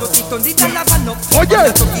hot, look it on the Taliban up. Oh yeah!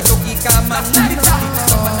 Tuki come and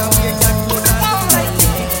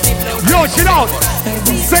yo, chill out.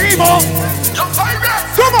 Seguimos.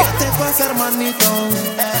 ¿Cómo? ¿Qué te pasa, hermanito?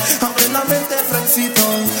 Abre la mente, Francito.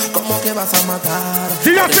 ¿Cómo que vas a matar?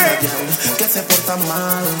 Fíjate. Que se porta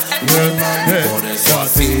mal. Por eso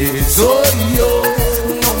así soy yo.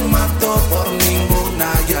 No mato por ninguna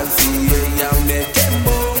y así ella me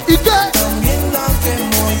quemó. ¿Y qué? También la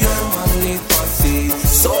quemo yo, hermanito, así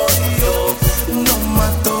soy yo. No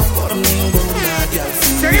mato por ninguna y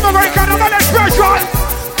así. Seguimos con el Carnaval Special.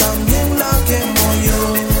 También la quemo yo.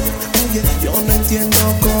 Oye, yo no entiendo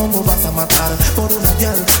cómo vas a matar por una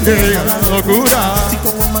llave. ¡Qué locura! Si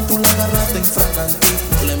con Woman tú la agarraste en fragantí,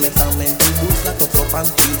 no le metas mente y búscate otro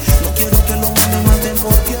panty. No quiero que los manes maten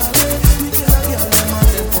porque a ver, y que la guía le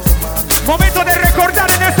maten por mal. Momento de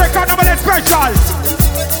recordar en este Carnaval Special.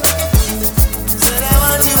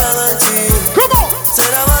 ¿Cómo?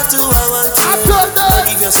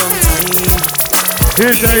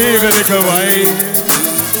 Increíble que va ahí.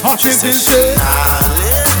 Así dice.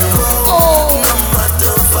 Oh.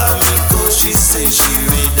 She say she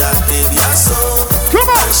read that baby I saw. Come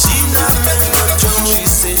on. She not let no joke. She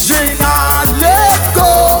say she not let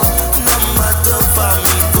go. No matter for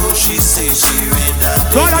me go. She say she read that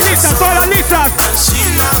baby toda la lista, toda la lista. She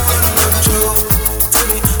not let no joke. Tell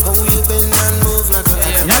me how you bend and move like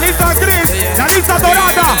a. La lista gris, la lista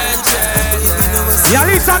dorada, la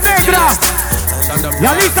lista negra,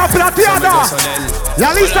 la lista plateada,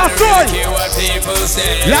 la lista azul,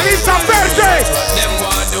 la lista verde,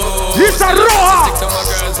 lista roja,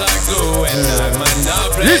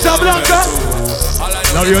 lista blanca,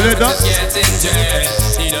 la violeta,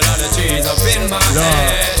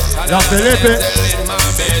 la celeste,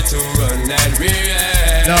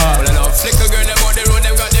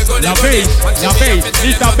 la beige,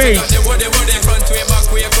 lista beige.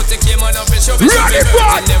 Run it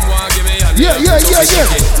board! Yeah.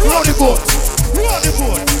 Run it board.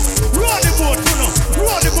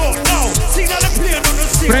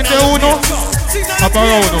 Prende uno,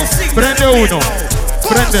 apaga uno. Prende uno.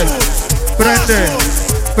 Prende.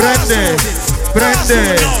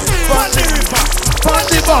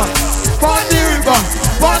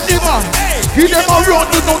 Give them a run,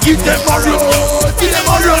 you don't give them a run. Give them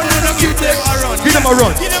a run, you don't give them a run. Give them a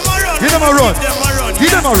run. Give them a run.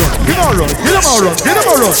 Give them a run. Give them a run. Give them a run. Give them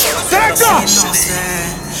a run. Selecta.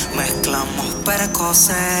 Mezclamos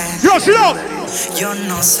precoces. Yo, Shiro. Yo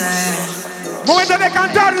no sé. Momento de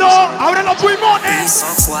cantarlo. Abre los pulmones. Piso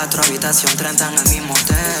 4, habitación 30 en el mismo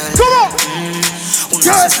hotel. ¿Cómo?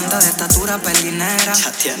 1.60 de estatura, pelinera.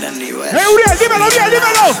 Ya tiene nivel. Uriel, dímelo,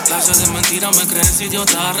 dímelo. Clase de mentira, me crees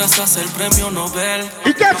idiota, arrastras el premio Nobel.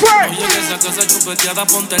 ¿Y qué fue? Oye, que esa casa chupeteada,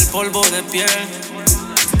 ponte el polvo de piel.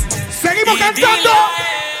 Seguimos cantando.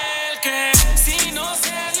 Que si no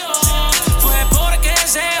se dio, fue porque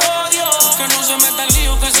se odió. Que no se meta el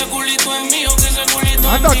lío, que ese culito es mío, que ese culito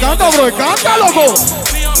es mío. Canta, bro, canta, loco.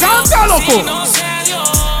 Canta, loco. Si no se dio,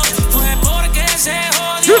 fue porque se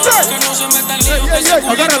odió. Que no se meta el lío, que ese culito es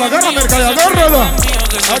mío. Agárrala, Mercado, agárrala.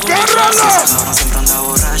 Agárrala. Siempre anda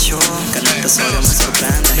borracho, que en el tesoro me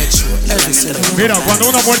sorprende. Mira, cuando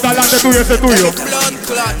una puerta delante tuyo, ese es tuyo.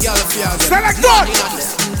 ¡Selector!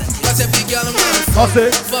 No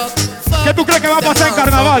sé. ¿Qué tú crees que va a pasar en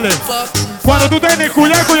carnavales? Cuando tú tienes el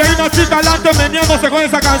culeco y hay una chica delante meneándose con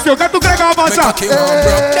esa canción, ¿qué tú crees que va a pasar?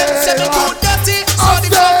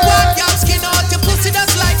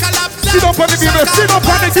 Sit up on the baby, sit up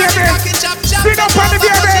on the baby, sit up on the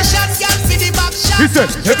baby. Dice,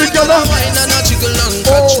 every girl a wine and a jiggle and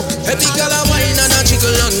catch. Every girl a wine and a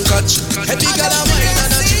jiggle and catch. Every girl a wine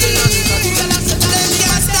and a jiggle and catch.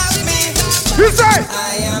 Dice,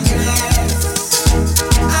 I am blessed.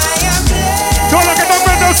 Todos los que están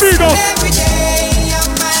bendecidos.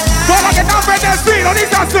 Todos los que están bendecidos,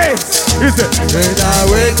 dice. When I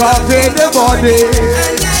wake up in the morning,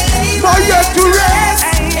 my yet to rest.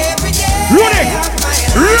 Run it.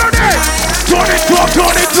 Turn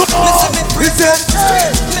it up. Listen.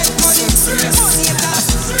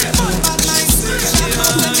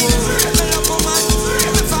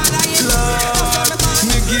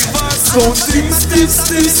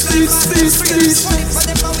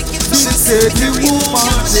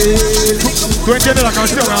 Tú entiendes la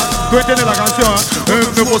canción, ¿ah? Tú entiendes la canción, ¿ah?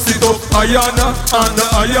 Me posito Ayana, anda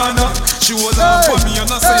Ayana. She was up for me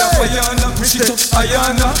and I say Ayana.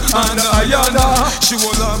 Ayana, Ayana. She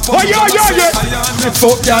will love. Oh yeah. Me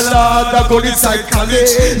fuck your lad, I go inside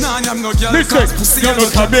college. Nah, I'm not girl. Listen, you're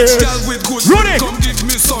not cabbage. Girl with good. Ready? Come give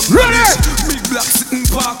me some. Ready? Big black sitting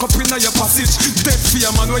park up in your passage. Dead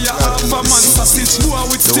fear man, where you have a man sausage. Boy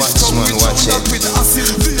with stick tongue, with that with acid.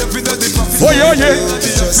 David the profit. Oh yeah.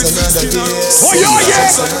 Oh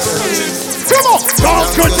yeah. Come on,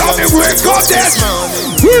 don't go down the way, go there.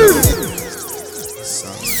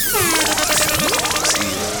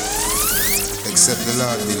 Except the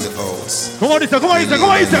Lord build the house. Come on,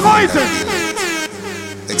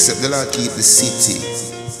 Except the Lord keep the city.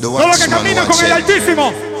 The Todo lo que camina con el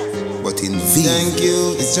Altísimo. But in vain. Thank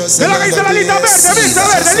you. It's just Es lo que dice la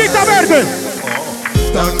lista verde.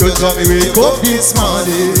 Thank you, Tommy. Wake up this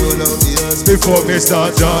morning before me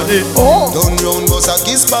start journey. Don't round bus a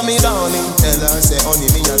kiss for me, darling. Tell her say, honey,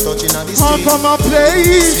 me a touching at the street. I'm from a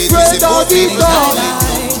place where doggy dog.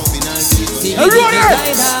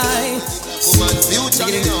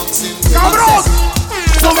 Cabrón.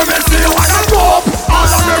 So me see you wanna go up.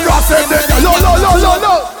 All of the rocks in there. No.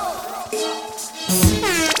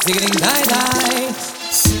 Digging die.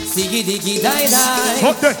 Diggy diggy die.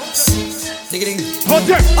 Up there. Digging. Up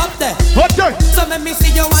there. So me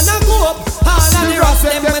see you wanna go up. All of the rocks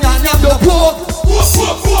them when I am the pope.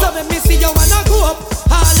 So me see you wanna go up.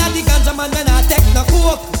 All of the ganja man when I take the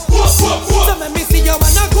coke. So me see you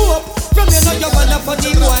wanna go up. From you know you wanna for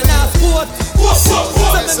the boy now sport. So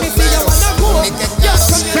me see you wanna go up.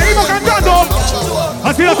 Seguimos cantando.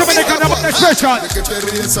 Así lo hacemos en el Carnaval Special. Que te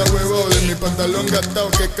ríes a huevo de mi pantalón gastado.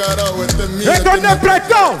 Qué carajo, este es mío. Esto es de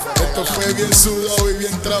prestado. Esto fue bien sudado y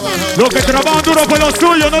bien trabajado. Los que trabajan duro por lo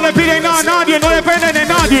suyo no le piden nada a nadie, no dependen de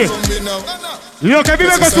nadie. Y los que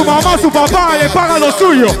viven con su mamá, su papá, le pagan lo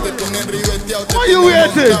suyo. Why you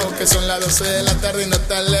waiting? Que son las 12 de la tarde y no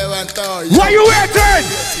están levantados. Why you waiting?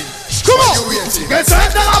 Come on. Que se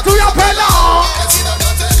de la tuya pelado.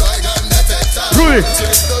 Rudy,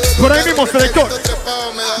 por ahí mismo, selector.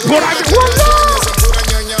 Por ahí mismo.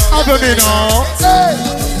 Avenida.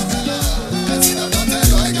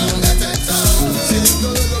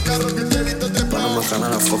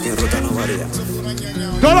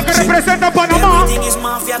 Todo lo que representa Panamá. Tú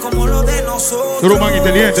eres más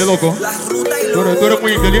inteligente, loco. Tú eres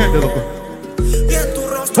muy inteligente, loco.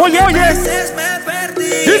 Oye.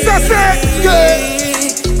 Dice así.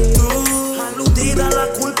 Aludida, la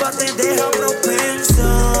culpa te deja propensa.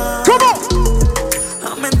 ¿Cómo?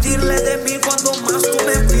 A mentirle de mí cuando más tú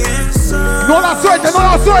me piensas. No la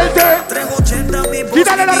suelte.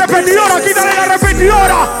 Quítale la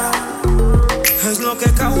repetidora. Es lo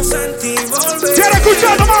que causa en ti volver. ¿Quieres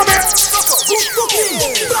escucharlo, mami?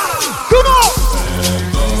 ¿Cómo?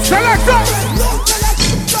 Selecta.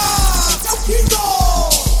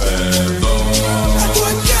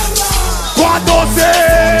 Cuando se...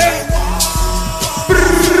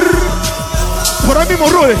 Por ahí mismo,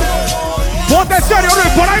 Rudy. Ponte en serio, Rudy.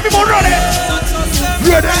 Por ahí mismo, Rudy.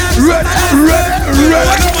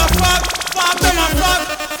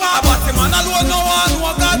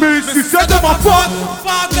 Me said them a fuck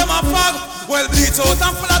them a fuck. Well, bleach out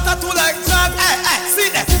and full of tattoo like Jack. Hey, see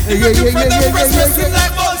that? If you keep them breasts resting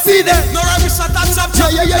like ball, see that? No rubbish shot and chop.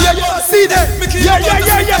 See that? Me keep up the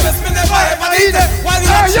best, me never ever need it. While you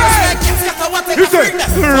have chest like kids, get a what they can bring them.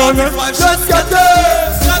 45 shots, get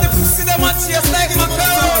them. Now the pussy them a chase like my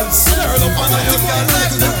girls. Girl up on your girl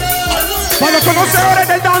like them. Para los conocedores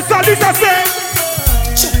del danzal, dice así.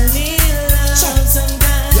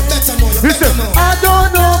 Dice, I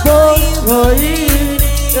don't know about it.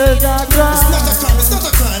 It's not a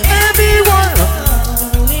crime. Everyone.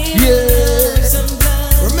 Yes.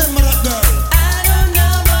 Remember that girl. I don't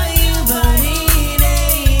know about you, but it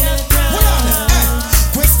ain't a crime.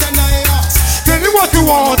 Question I ask. Tell me what you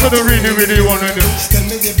want to do, really want to do. Tell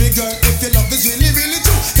me the big girl if your love is really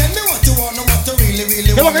true. Tell me what you want, what you really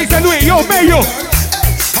 ¿Qué es lo que dice Luis? Yo, Meyo.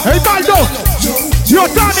 El Baldo. Yo,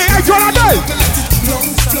 Tani, el Joladel.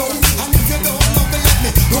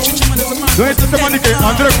 No es este man que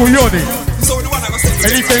Andrés Cuyone.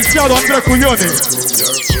 El licenciado Andrés Cuyone.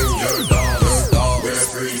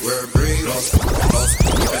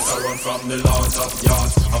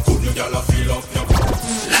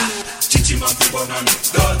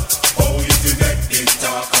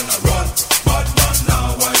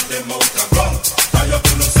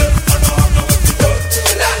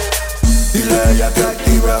 Dile a ella que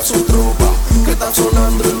active a su tropa, que está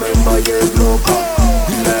sonando el memba y el blopa.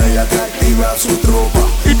 Dile a ella que active a su tropa.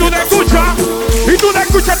 Y tú le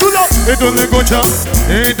escuchas, tú lo. Y tú le escuchas,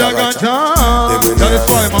 y te agachas. Dale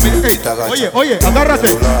suave, mami. Ey, oye, agárrate.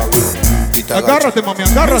 Agárrate, mami,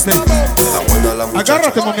 agárrate.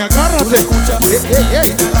 Agárrate, mami, agárrate.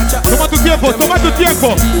 Toma tu tiempo, toma tu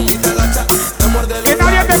tiempo. Que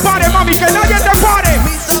nadie te pare, mami, que nadie te pare.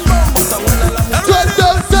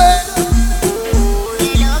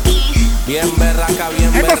 Bien berraca,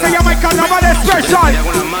 bien berraca. Esto se llama el Carnaval Special.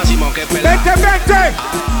 2020.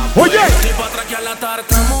 Oye.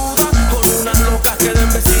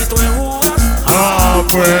 Ah,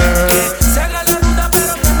 pues. Se haga la ruta,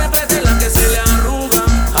 pero que me pese la que se le arruga.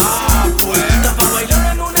 Ah, pues. Pa'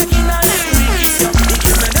 bailar en una esquina de mi y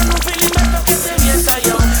que me den un filimento que se bien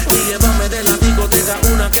callado. Y llévame de la discoteca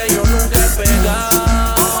una que yo nunca he pegado.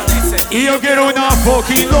 Y yo quiero una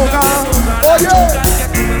fucking loca. Oye.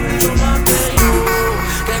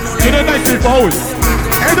 It ain't nice and foul. It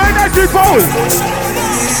ain't nice and foul.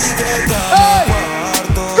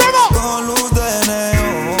 Con luz de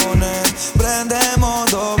neones, prendemos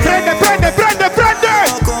doble. Prende.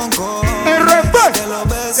 El reflex.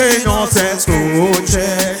 Que no se escuche.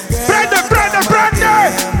 Prende.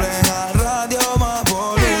 Radio más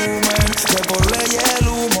volumen, que por ley el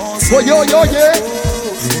humo. Oye.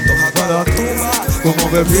 Como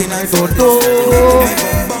bebina y tortón.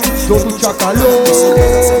 Con tu chacalón.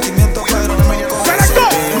 ¡Selecto!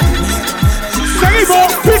 ¡Seguimos!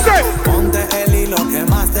 ¡Dice! Ponte el hilo que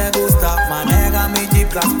más te gusta. Maneja mi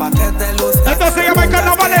Jeep pa' que te luzca. Esto se llama el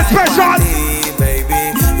Carnaval Special. Sí,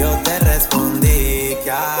 baby, yo te respondí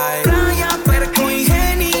que hay Playa, Perco y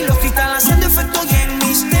Geni, los cristales haciendo efecto y en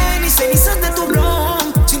mis tenis, cenizas de tu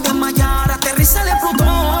blon. Sin desmayar, aterriza de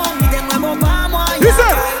Plutón y de nuevo vamos allá. Dice.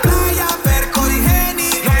 Playa, Perco y Geni,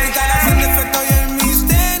 los cristales haciendo efecto y en mis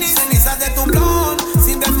tenis, cenizas de tu blon.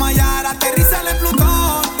 Sin desmayar, aterriza de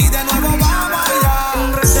Plutón y de nuevo vamos allá.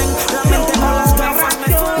 Un retén, la mente con las gafas me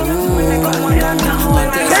fue como andando.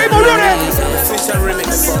 ¡Seguimos, Lore!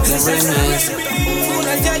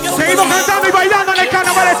 Seguimos cantando y bailando en el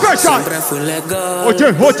Carnaval Special. Siempre fui legal. Oye.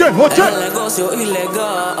 El negocio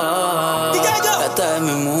ilegal. Esta es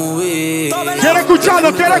mi movie. Quiero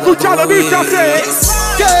escucharlo, dice así.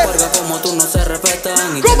 Porque como tú no se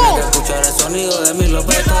respetan. Y ¿Cómo? tienes que escuchar el sonido de mi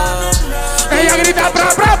lopeta. Ella grita pra.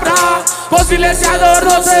 Por silenciador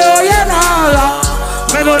no se oye nada.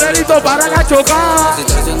 Menor delito para la chocar. Si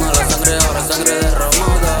traiciona la sangre, ahora sangre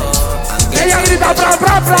derramada. Ella grita pra.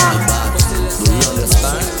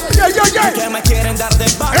 Yeah. Que me quieren dar de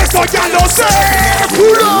baja. Eso ya lo sé.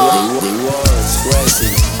 ¡Juro! The world's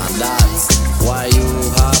crazy, and that's why you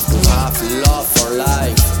have to have love for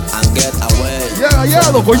life and get away.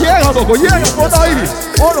 Llega, loco, llega. Ponlo ahí.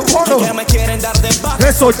 Ponlo. Que me quieren dar de baja.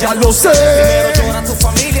 Eso ya lo sé. Primero llora tu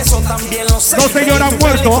familia, eso también lo sé. No, señor, han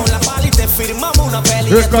muerto. Con la pala y te firmamos una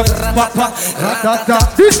peli. Dice.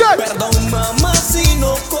 Perdón, mamá, si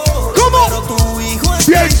no corro. ¿Cómo? Pero tu hijo es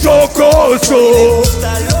Bien chocoso.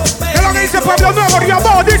 ¿Qué es lo que dice Pueblo Nuevo,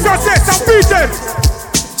 Riamón? Dice así, San Peter.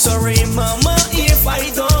 Sorry, mama, if I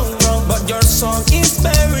don't wrong, but your song is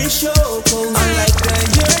very choco. I like the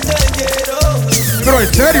Bro,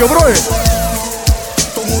 en serio, bro.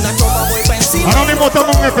 Con una chopa voy pa' encima. Ahora mismo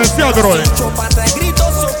estamos en especial, bro. Chopa te grito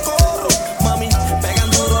socorro. Mami, pegan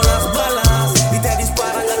duro las balas y te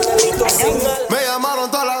disparan al delito sin mal. Me llamaron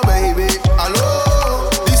toda la baby, aló.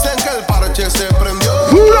 Dicen que el parche se prendió.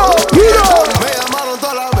 ¡Juro! Me llamaron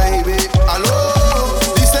toda la baby, aló.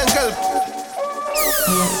 Dicen que el...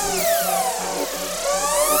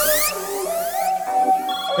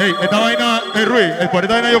 Ey, esta vaina, Ruiz, por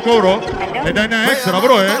esta vaina yo cobro. Esta vaina es extra,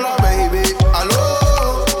 bro, Toda la baby,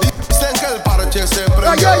 aló. Dicen que el parche se prendió.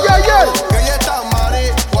 Que ya está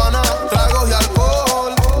marihuana, tragos y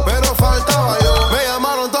alcohol. Pero faltaba yo. Me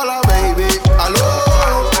llamaron toda la baby, aló.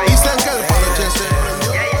 Dicen que el parche se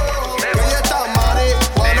prendió. Que ya está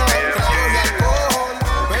marihuana, tragos y alcohol.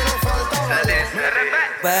 Pero faltaba yo.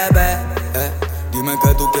 Bebé, dime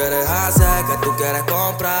qué tú quieres hacer, qué tú quieres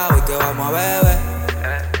comprar, hoy que vamos a beber.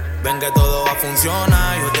 Ven que todo va a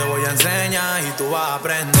funcionar, yo te voy a enseñar y tú vas a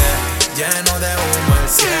aprender. Lleno de humo el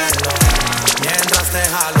cielo, mientras te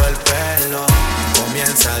jalo el pelo.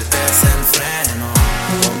 Comienza el desenfreno,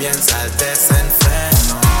 comienza el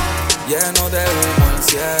desenfreno. Lleno de humo el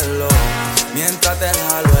cielo, mientras te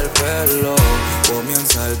jalo el pelo.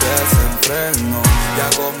 Comienza el desenfreno, ya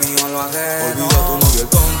conmigo lo ajeno. Olvida tu novio el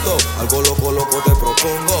tonto, algo loco te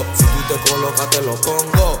propongo. Si tú te colocas te lo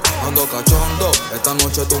pongo. Ando cachondo, esta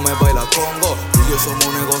noche tú me bailas congo. Tú y yo somos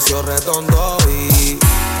un negocio redondo y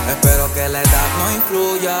espero que la edad no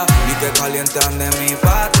influya, ni que caliente ande mi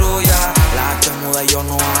patrulla. La muda y yo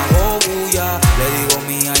no hago bulla, le digo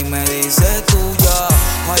mía y me dice tuya.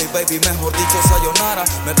 Ay baby, baby, mejor dicho sayonara.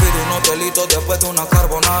 Me pide un hotelito después de una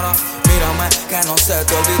carbonara. Mírame, que no se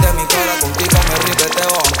te olvide mi cara. Contigo me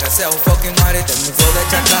ribeteo, aunque sea un fucking marito. Mi flow de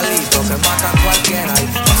chacalito, que matan cualquiera. Y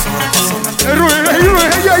paso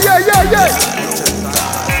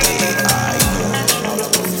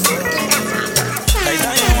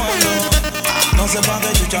no sé pa'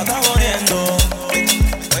 qué chucha está jodiendo.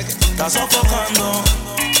 Está sofocando.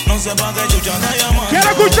 No sé pa' qué chucha está llamando. Quiero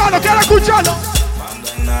escucharlo.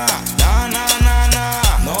 Na, na, na, na, na.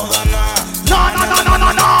 No da na. No. Manda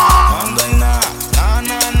na, na,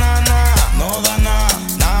 na, na, na. No da na,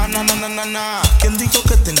 na, na, na, na, na. ¿Quién dijo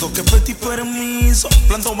que tengo que pedir permiso?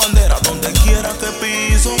 Planto bandera donde quiera que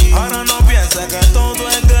piso. Ahora no pienses que todo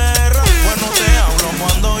es guerra. Bueno, te hablo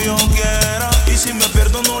cuando yo quiera. Y si me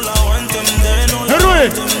pierdo no la voy a entender. No la voy a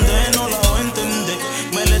entender, no la voy a entender.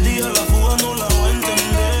 Me le dije a la fuga, no la voy a entender.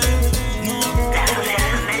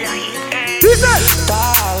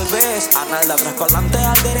 Tal vez Arnalda atrás con adelante,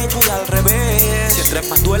 al derecho y al revés. Si entre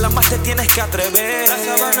más duela, más te tienes que atrever. La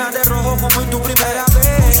sabana de rojo como en tu primera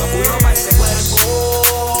vez. Oscuro para ese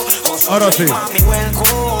cuerpo. Ahora sí.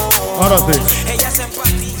 Ella se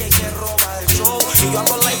empatilla y se roba el show. Y yo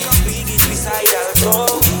ando like a biggie beside el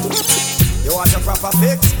show. You want your proper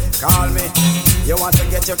fix? Call me. You want to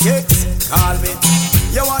get your kicks? Call me.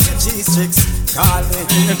 You want your cheese chicks? Call me.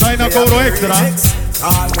 El vaina cobro extra.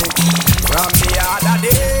 Call me. From the other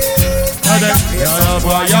day.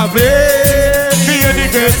 Vaya ver. Mira ni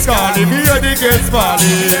que es Cali, mira ni que es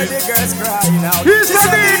Mali.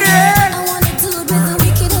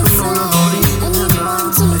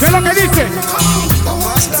 ¿Qué es lo que dice?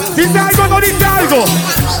 ¿Dice algo o no dice algo?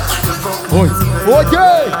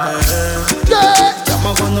 Oye.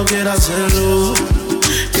 Llama cuando quieras hacerlo.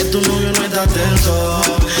 Que tu novio no está atento.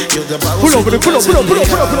 Yo te pago.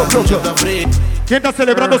 ¿Quién está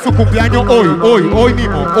celebrando su cumpleaños hoy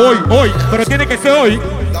mismo? Hoy. Pero tiene que ser hoy.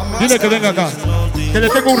 Dile que venga acá. Que le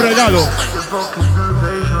tengo un regalo.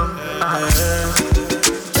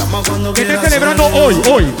 Que esté celebrando hoy.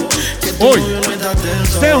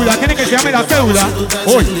 Cédula, tiene que se llame la cédula.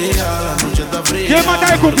 Hoy. ¿Quién más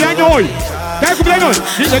está de cumpleaños hoy? ¿Está de cumpleaños hoy?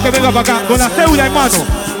 Dile que venga para acá con la cédula en mano.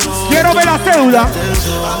 Quiero ver la cédula.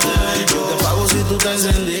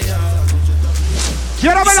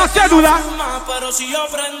 Quiero ver la cédula. Pero si yo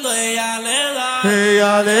prendo, ella le da.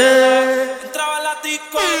 Entraba la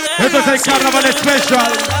discoteca. Esto es el Carnaval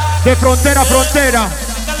Special. De frontera a frontera.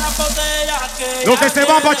 Lo que se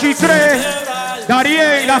va para Chitré,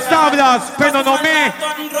 Darien, Las Tablas, Penonomé,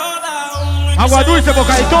 Agua Dulce,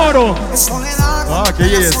 Boca del Toro. Ah, qué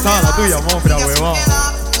belleza la tuya, hombre, huevón.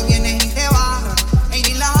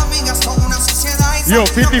 Yo,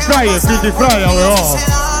 50 Friday, huevón.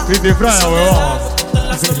 50 Friday, huevón.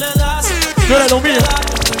 Tú eres lo mío.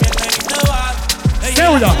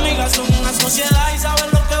 Deuda.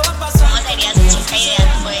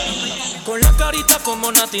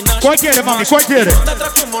 ¿Cuál quiere, mami? ¿Cuál quiere?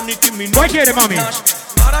 ¿Cuál quiere, mami?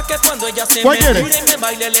 Para que cuando ella se ¿Cuál quiere? me en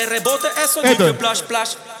baile le rebote eso Esto. y que plash,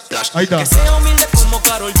 plash, plash. Ahí está. Que sea humilde como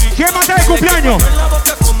Karol G. ¿Quién mata de cumpleaños? En la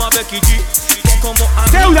boca como a Becky G. Que como a mí,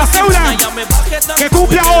 Cédula. ella me baje tan Que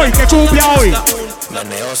cumpla hoy.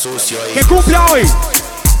 Meneo sucio y Que cumpla hoy.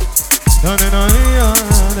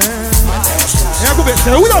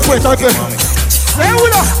 Cédula, pues,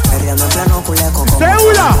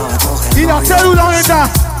 Cédula. ¿Y la cédula dónde está?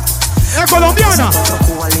 ¿Es colombiana?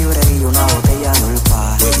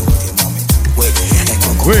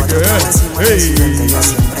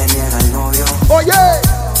 Oye.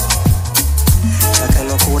 Qué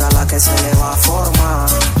locura la que se le va a formar.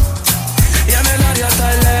 Y en el área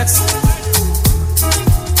está el ex.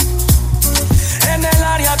 En el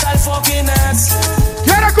área está el fucking ex.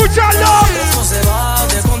 ¡Quiero escucharlo! Esto se va a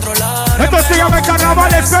descontrolar. Esto se llama el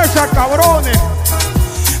Carnaval Special, cabrones.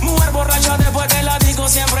 Mujer borracha después de la disco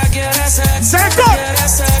siempre quiere sex. ¡Seco!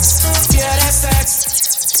 Quiere sex.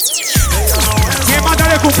 ¿Quién mata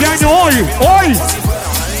de cumpleaños hoy?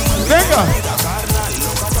 Venga.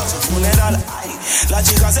 La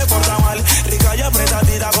chica se porta mal, rica y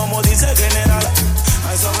apretadita como dice el general.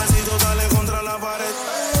 A esos besitos dale contra la pared.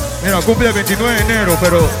 Mira, cumple el 29 de enero,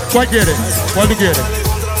 pero ¿cuál quiere? ¿Cuál tú quieres?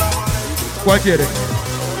 ¿Cuál quieres?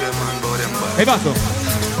 ¿El vaso?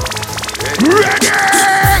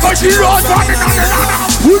 La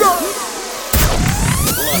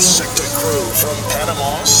Sector Crew from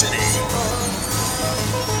Panama City.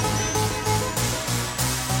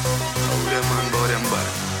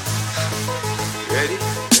 Ready?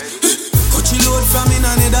 Coachy load from in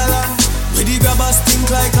a Netherlands. Where the grabbers think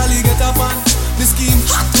like Ali get up on. The scheme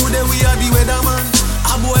hot today we are the weatherman.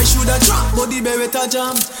 A boy shoulda drop but the beretta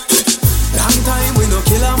jam. Long time we no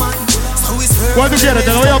kill a man. So we serve. ¿Cuál tú quieres?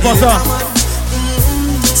 Te lo voy a pasar.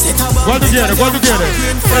 ¿Cuál tú quieres? ¿Cuál tú quieres?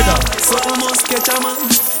 Venga. So I must catch a man.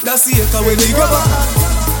 That's the echo when we go back.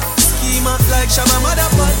 Schema like Shabba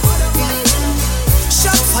Motherfucker.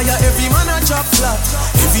 Shot fire, every man a drop flat.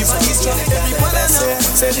 Everybody's trying, everyone a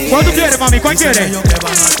say. ¿Cuál tú quieres, mami? ¿Cuál quieres? Ellos que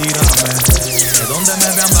van a tirarme, de donde me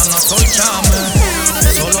vean van a soltarme.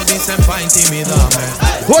 Solo dicen pa' intimidarme.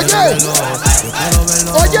 Oye,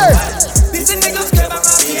 oye. Dicen ellos que van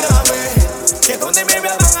a tirarme, que donde me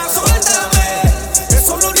vean van a soltarme.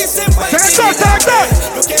 Solo dicen pa' intimidarme.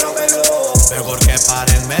 Yo quiero verlo. Mejor que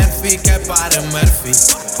paren Murphy, que paren Murphy.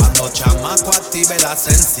 Cuando chamaco active la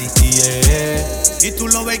sensi, yeah. Y tú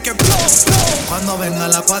lo ves que cuando venga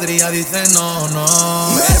la cuadrilla dice no, no.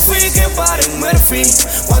 Murphy, que paren Murphy.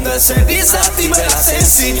 Cuando él se desactive la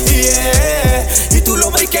sensi, yeah. Y tú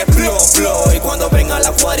lo ves que flow. Y cuando venga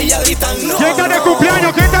la cuadrilla gritan no. ¿Quién está de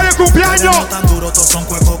cumpleaños? ¿Quién está de cumpleaños? Tan duro, todos son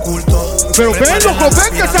cuerpos ocultos. Pero ven, loco,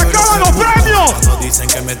 ven que se acaban los premios. Cuando dicen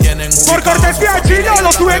que me tienen por cortesía chino,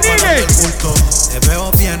 los juveniles. Te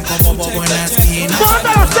veo bien como bobo en la esquina.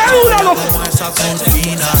 ¡Manda la cédula, loco! Como esas son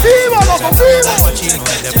finas. ¡Viva, loco, viva!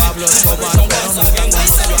 De Pablo Escobar, pero no tan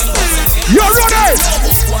 ¡Yo, Ronald!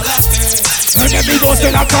 Enemigos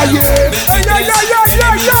de la calle. ¡Ay, ay, ay, ay, ay,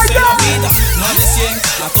 ay, ay!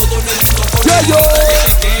 ¡Ya, yo!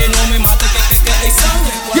 ¿Quién más?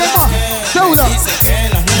 ¡Cédula!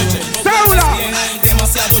 ¡Cédula!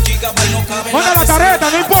 Manda la tarjeta,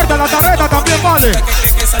 no importa, la tarjeta también vale.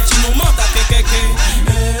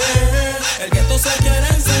 El gueto se quiere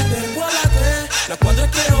encender, la cuadra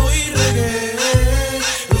quiere oír reggae.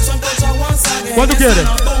 ¿Cuál tú quieres?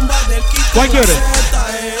 ¿Cuál quieres?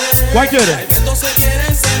 ¿Cuál quieres?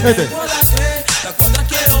 Este.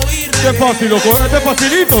 Qué fácil, loco. Este es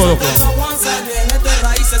facilito, loco.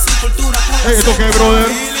 ¿Esto qué, brother?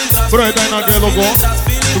 Bro, esta es nada que, loco.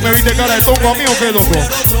 ¿Tú me viste cara de tongo a mí o qué, loco?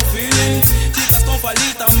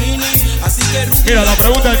 Mira, la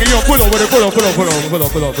pregunta es que yo puedo.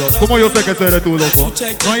 ¿Cómo yo sé que ese eres tú, loco?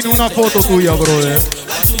 No hay ni una foto tuya, brother.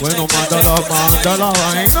 Bueno, mándala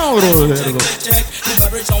vaina, brother.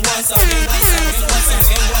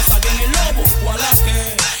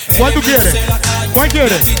 ¿Cuál tú quieres? ¿Cuál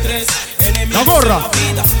quieres? La gorra.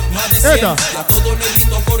 Esta.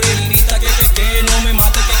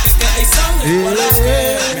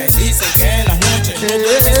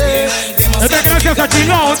 Esta es gracias a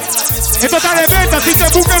Chinón. Esto está de venta, así que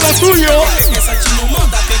busquen lo suyo.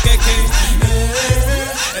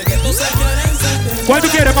 ¿Cuál tú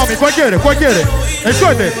quieres, mami? ¿Cuál quieres? ¿Cuál quieres? El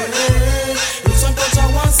suéter.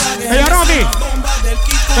 Ey, Arami.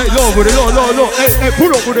 Ey,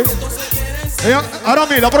 puro. Ey,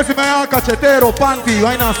 Arami, la próxima es cachetero, panty,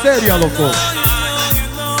 vaina seria, loco.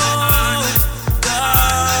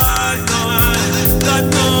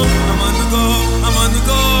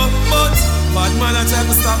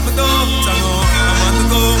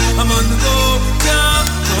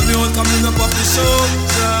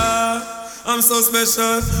 I'm so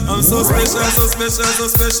special.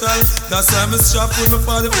 That's why I'm strapped with my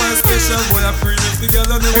 45 special. Boy, I premium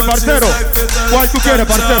together. Parcero, ¿cuál tú quieres,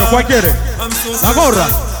 parcero? ¿Cuál quieres? La gorra.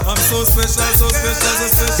 I'm so special.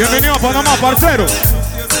 Bienvenido a Panamá, parcero.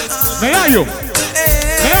 Medallo.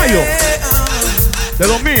 De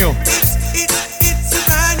los míos.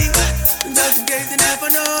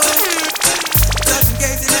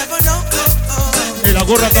 Y la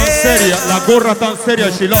gorra tan seria,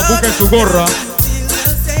 Chila, busquen su gorra.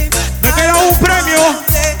 Me queda un premio.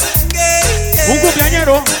 Un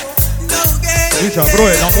cumpleañero. Dice, bro,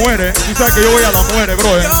 la muere. Tú sabes que yo voy a la muere, bro.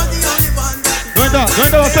 ¿Dónde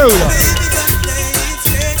está la cédula?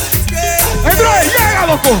 Bro, llega,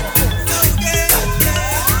 loco.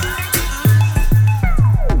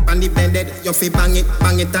 And if bended, you feel bang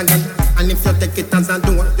it again. And if you take it as a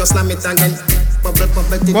do, you slam it again.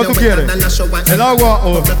 ¿Cuál tú quieres? ¿El agua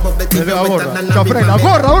o la gorra? Chafre, la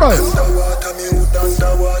gorra, bro.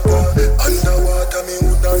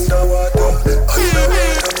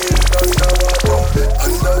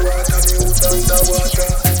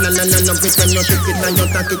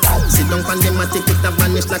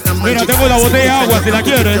 Mira, tengo la botella de agua si la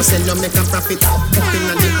quieres.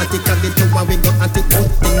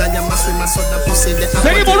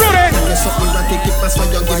 Seguimos, Rure.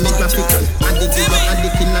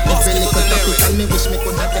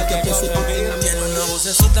 Quiero una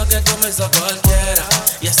vocecita que comienza cualquiera.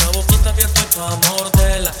 Y esa boquita que estoy pa'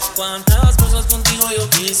 morderla. Cuántas cosas contigo yo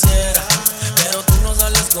quisiera, pero tú no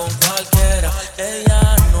sales con cualquiera.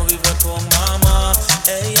 Ella no vive con mamá,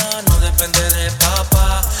 ella no depende de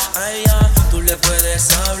papá. A ella tú le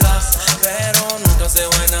puedes hablar, pero nunca se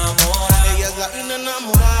va a enamorar.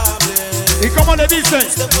 ¿Y cómo le dice?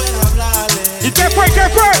 ¿Y qué fue? ¿Qué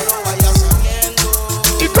fue?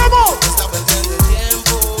 ¿Y cómo?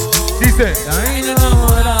 Dice.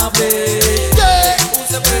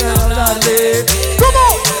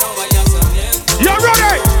 ¿Cómo? ¿Ya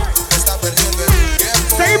ready?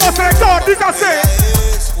 Seguimos, selector, dice así.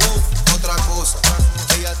 Otra cosa.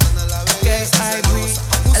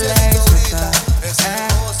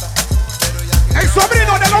 El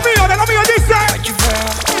sobrino de lo mío dice.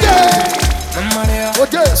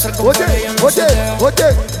 Oye,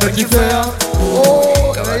 me fea.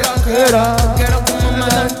 Oh, que bella que era. Quiero comerme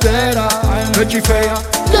entera. Me chifea.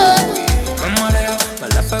 Me marea. Me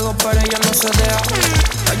la pego pero ella no se deja.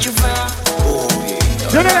 Me chifea.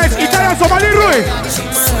 Señores, Italia, Somalí, Rui.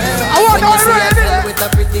 Aguanta, Rui. With a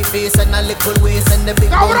pretty face and a little waist and the big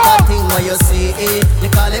bumper thing where you see it. You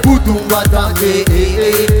call it Butum Batam,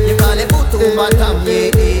 You call it Butum Batam,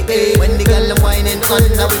 When the girl whining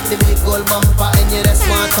under with the big gold bumper and you just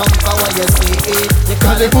want thumper where you see it. You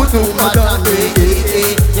call it Butum Batam,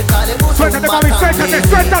 You call it Butum Batam,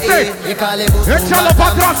 suéltate. You call it Butum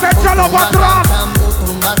Batam. Échalo para atrás.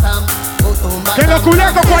 Que lo culé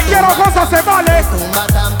con cualquier cosa se vale.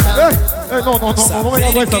 No me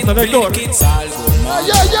hagas eso, selector. Ay.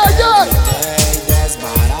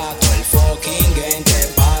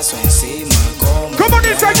 ¿Cómo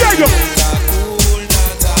dice aquello?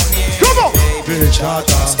 ¿Cómo?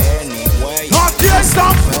 Aquí está.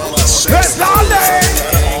 Es la ley.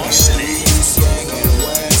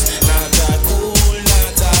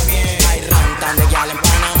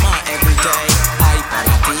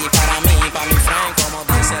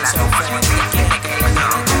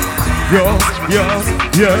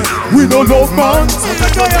 Yeah, we no love man.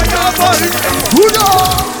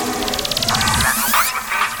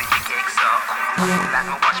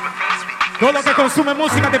 Todo lo que consume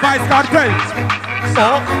música de Vice Cartel.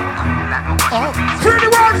 Pretty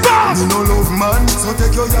one fast. We no love man, so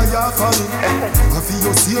take your yaya for me. I feel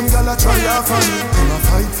your same girl a try for me. And I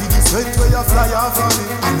fight for the sweat where you fly for me.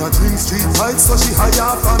 And I drink street vibes so she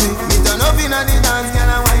higher for me. Me turn up inna the dance,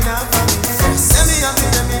 girl a wine up for me. Tell me I'm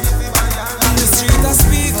in the middle. The street I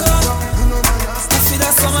speak up. I feel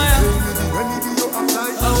that summer.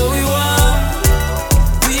 Oh, we want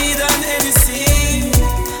weed and anything,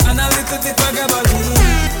 and a little bit of gabaline.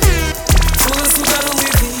 Full of sugar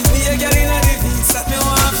with me, be a girl in a living. Slap me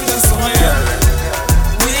on, I feel that summer.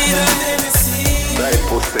 Weed and anything,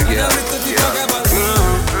 and a little bit of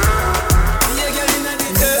gabaline. Be a girl in a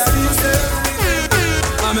living.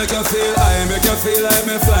 I make you feel like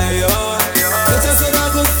me fly, yo. Let us take a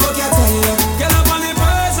good fuck your tail. Get up on the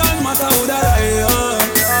person, matter who that I am.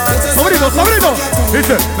 Sobrino.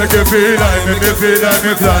 Dice, make you feel like me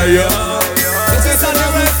fly, yo. Let us take a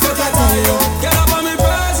good fuck your tail. Get up on the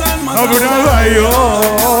person, matter who that I am.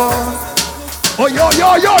 Oh, yo.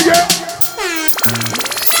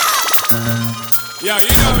 Yeah,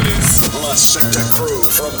 you know this. La Secta crew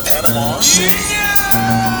from Panama City.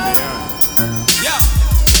 Yeah.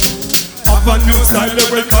 Have a new style that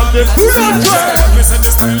we call them full of trend.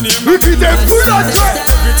 We give them full of trend.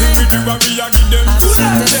 Everything we do and we are give them full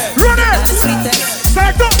of trend. Run it!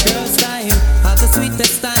 Selector! Girls time, have the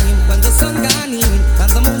sweetest time. When the sun gone in and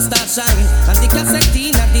the moon start shine, and the cassette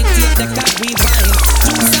in and the tape that can rewind.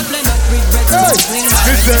 Juice and blend up with red sparkling wine.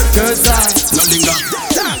 Listen, girls time. No linger.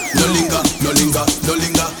 No linger. No linger. No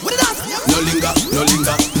linger. What is that? No linger. No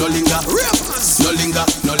linger. No linger. No linger.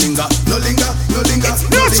 No linger. No linger. No linger.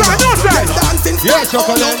 No side. Dancing yeah, style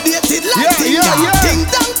all outdated like tinga. Ting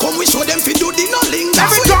dang, come we show them fi do the no linger.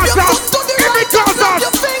 Every Gaza.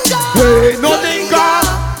 Hey, no linger.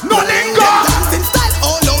 Dancing style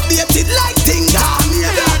all outdated like tinga.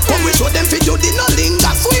 Come we show them fi do the no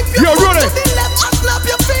linger. Sweep your foot to the left and snap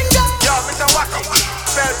your finger. Yo, Mr. Wacky,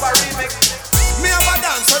 spell for remix. Me have a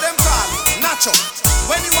dance so them call Nacho.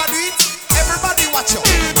 When you a do it, everybody watch you.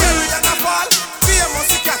 Jerry and a fall, fear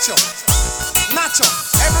must catch you. Nacho,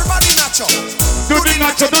 everybody nacho. Do the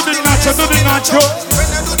nacho. When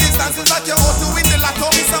you do these dances like you ought to win the lotto.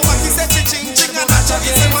 Mr. Wacky said ching and nacho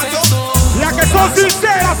is a mato. La que son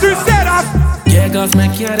sinceras. Llegas, me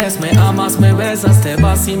quieres, me amas, me besas, te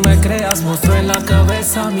vas y me creas. Monstruo en la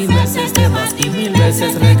cabeza, 1000 veces te vas y 1000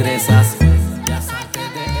 veces regresas. Ya salte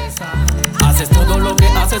de esa. Haces todo lo que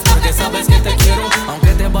haces porque sabes que te quiero.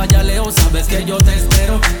 Aunque te vaya lejos, sabes que yo te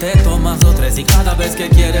espero. Te tomas 2, 3 y cada vez que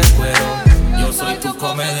quieres cuero. Yo soy tu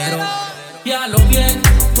comedero. Ya lo bien,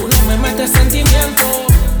 tú no me metes sentimiento,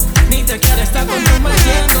 ni te quieres estar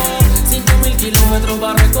comprometiendo. 5000 kilómetros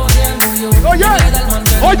va recorriendo yo. Oye, ya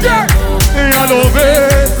lo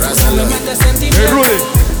ves. No me metes sentimiento, Rudy.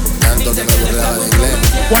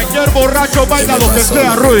 Cualquier borracho baila lo que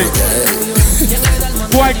sea, Rudy.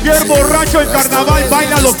 Cualquier borracho en carnaval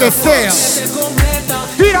baila lo que sea.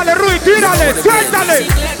 Tírale, Rui, tírale, suéltale.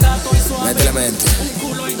 Métele mente.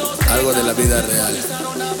 Algo de la vida real.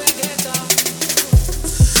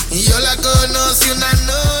 Y yo la conocí una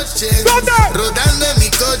noche. ¿Dónde? Rodando en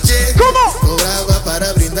mi coche. ¿Cómo? Cobraba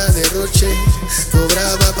para brindar derroche.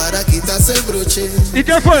 Cobraba para quitarse el broche. ¿Y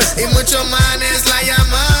qué fue? Y muchos manes la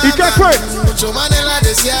llamaban. ¿Y qué fue? Muchos manes la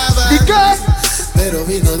deseaban. ¿Y qué? Pero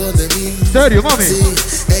vino donde mí. ¿Serio, mami? Sí,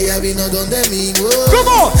 ella vino donde mí. Oh.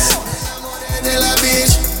 ¿Cómo? Me enamoré de la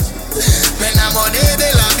bitch. Me enamoré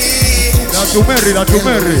de la bitch. La Chumerri, la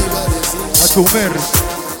Chumerri. La Chumerri.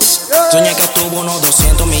 Soñé que tuvo unos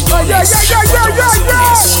 200 millones.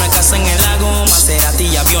 Una casa en el lago, Maserati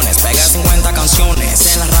y aviones. Pega 50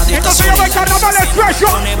 canciones en la radio. Esto se llama el Carnaval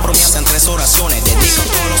Special. Bromeas en 3 oraciones. Dedico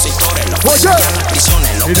todos los sectores. Los que en las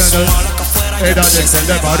prisiones. Los que son malos que afuera. Era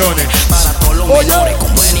de varones. Para todos los menores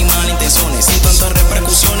con buenas y malas intenciones. Sin tantas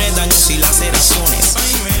repercusiones, daños y laceraciones.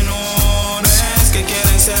 Hay menores que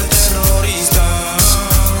quieren ser terroristas.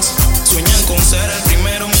 Sueñan con ser el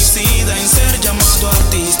primer homicida en ser llamado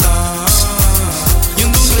artista. Y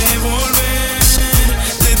en tu revólver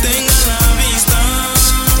te tengan la vista.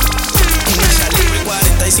 Una calibre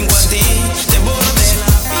 45 a ti, te borde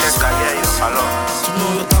la pista. Tu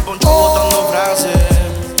novio está botando frases.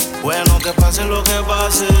 Bueno, que pase lo que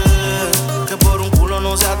pase. Que por un culo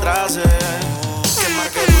no se atrase. Que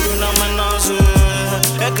marque duro y no amenace.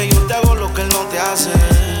 Es que yo te hago lo que él no te hace.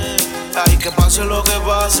 Ay, que pase lo que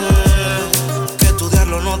pase, que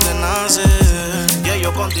estudiarlo no te nace. Y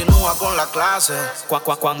ellos continúa con la clase.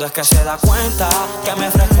 Cuando es que se da cuenta que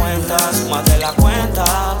me frecuentas más de la cuenta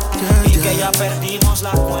y que ya perdimos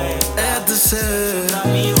la cuenta.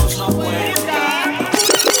 Amigos no cuentan.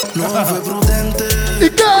 No fue prudente. ¿Y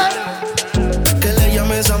qué? Que le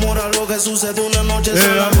llames amor a lo que sucede una noche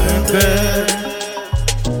solamente.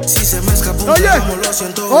 Si se me escapó, como lo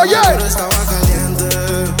siento, pero estaba caliente.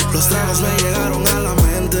 Los tragos me llegaron a la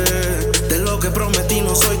mente. De lo que prometí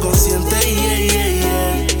no soy consciente.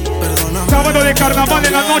 Perdóname. Sábado de carnaval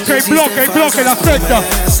en la noche, el bloque, la secta.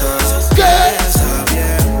 ¿Qué?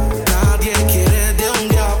 Nadie quiere de un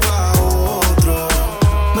día para otro,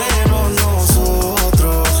 menos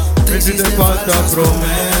nosotros. Te hiciste falta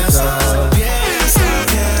promesa.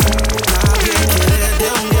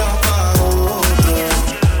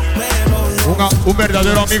 Un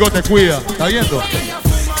verdadero amigo te cuida. ¿Está viendo?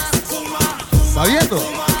 ¿Está viendo?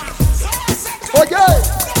 Oye,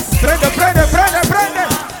 prende. Prende,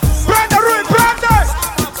 Rui, prende.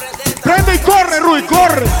 Prende y corre, Rui,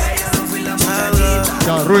 corre.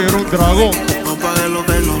 Ya, Rui era un dragón. No pagues lo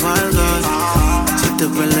que no valga. Si te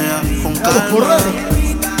peleas con calma,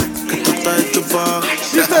 que tú estás hecho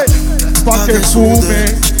pa' que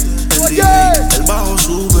fume. Oye, el bajo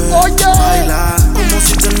sube. Oye, baila como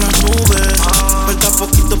si te en las nubes. Falta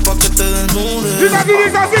poquito pa' que te desnudes. Dice así.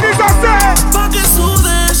 Pa' que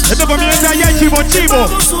sudes. Esto para mí es de allá, chivo.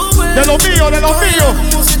 De lo mío.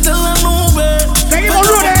 Como si te desnudes. Seguimos,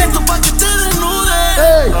 lunes. Pa' que te desnudes.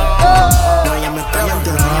 Ey,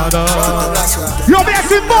 Yo me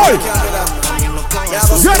sin boy.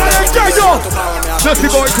 Yo no le engaño. Nasty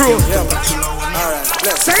Boy Crew.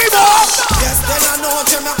 Seguimos.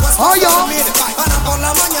 Por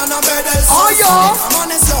la mañana ver el sol.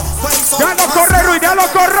 Ya no corre, Ruiz, ya no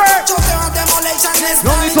corre.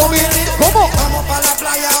 No hizo bien. ¿Cómo? Vamos para la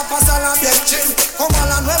playa a pasarla bien chill. Como a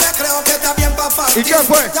las 9 creo que está bien pa' partir. ¿Y qué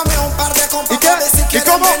fue? Llamé a un par de compas ¿Y qué? para ver si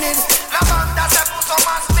quieren cómo? venir. La banda se puso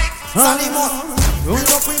más big. Salimos y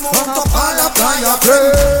nos fuimos juntos para la playa.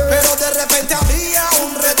 Pero de repente había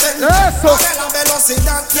un retén. Eso. Bajé la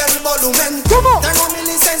velocidad y el volumen. ¿Cómo? Tengo mi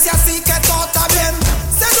licencia, así que todo está bien.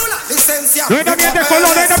 Cédula, licencia. No hay también de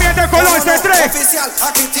color, ese 3. Oficial,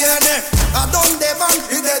 aquí tiene a dónde van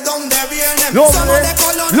y de dónde vienen. Lo Somos de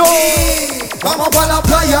Colón. Vamos para la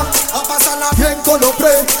playa a pasarla bien con los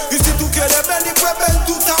pre. Y si tú quieres venir, pues ven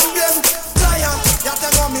tú también. Playa, ya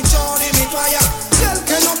tengo mi chor y mi toalla. Y el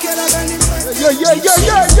que no quiere venir, pues. Yeah.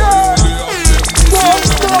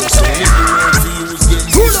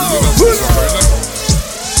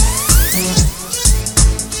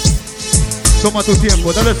 Toma tu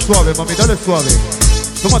tiempo, dale suave, mami, dale suave.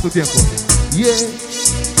 Toma tu tiempo. Yeah.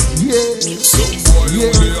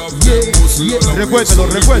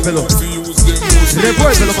 Revuélvelo,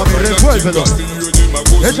 mami, revuélvelo.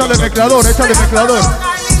 Échale mezclador.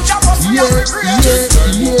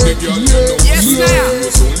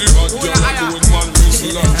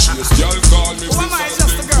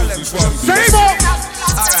 Seguimos.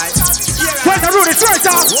 Suelta, Rudy,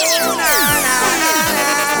 suelta.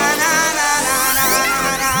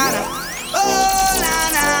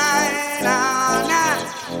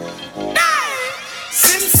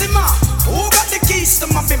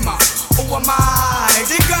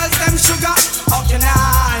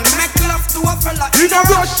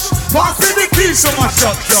 Pass me the keys, so much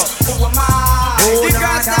shut up. Who am I? The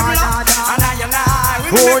gods them love, and I.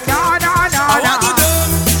 Oh, na. I want to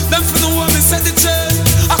them for the one me set the chain.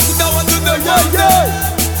 I could have want to them one day.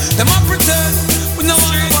 Them a pretend, we know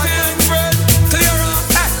I ain't friend. Clear up,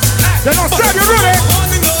 they don't say you ready.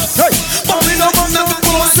 Hey,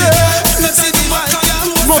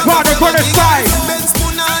 no brother gonna fight.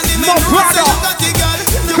 No brother.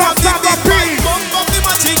 Cause I'm a beat.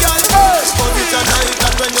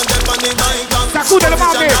 Sacude la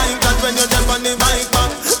mano.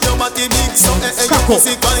 Caco.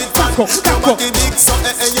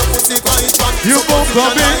 You won't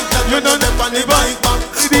come in. You don't have any bike.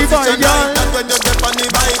 The boy, girl.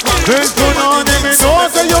 There's going on in me. Know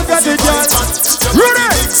that you got the girl. Ready?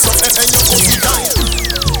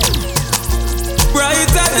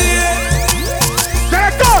 Right at the end.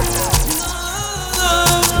 Let go.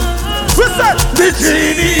 Listen. The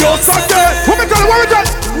genius of the. What we done?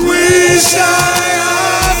 We shine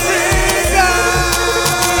Africa.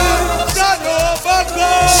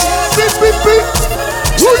 Beep.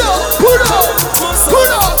 Pull up.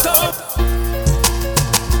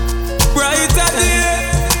 Right at the end.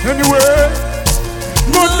 Anyway.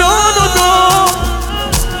 No.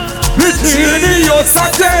 The genius of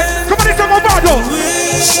the. Come on, it's a mobile.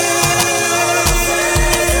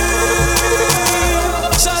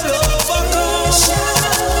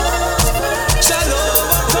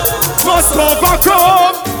 Must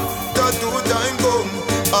overcome. That do time come.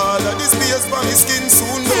 All of this space for me skin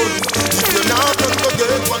soon done. If you're not gonna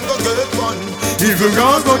get one, go get one. If you're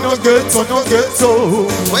not gonna get so.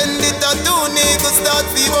 When the tattoo niggas start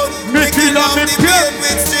feeling, Mickey love me pain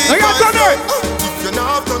with street. If you're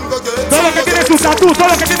not gonna get todo lo que tiene su tatu, todo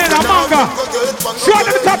lo que tiene la manga. Suena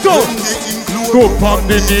el tatu. Go pam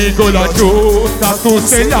the nigga la yo. Tatu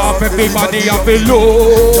se la everybody a below.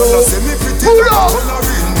 Pull up.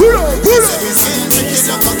 Well,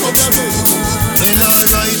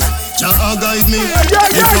 alright, Jah guide me.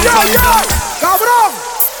 Yeah. Cabrón.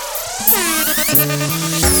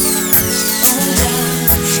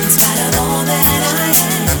 In spite of all that I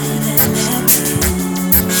am,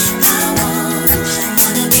 I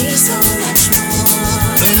wanna be so much more.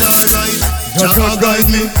 Well, alright, Jah guide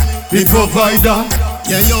me, the provider.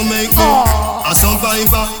 Yeah, you make me a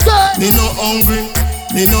survivor. Me no hungry,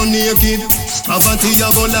 me no naked. Poverty a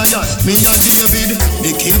Goliath, me a David.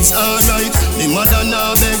 The kids alright, me mother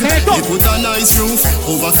na beg. Me put a nice roof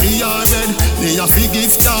over for your bed. Me a fi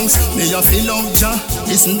give thanks, me a fi love Jah.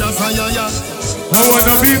 Listen the fire, yeah. I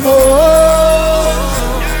wanna be more.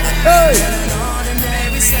 Hey.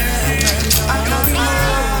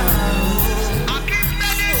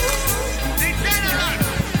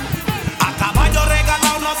 A caballo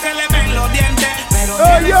regalado no se le ven los dientes, pero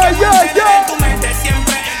en tu mente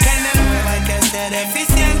siempre que en el nuevo hay que ser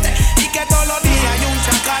eficiente y que todos los días hay un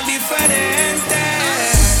chacal diferente.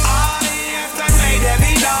 Ay, esto es ley de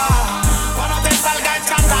vida. Cuando te salga el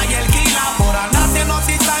chanta y el kila, por andar no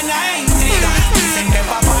cizaña e intriga. Dicen que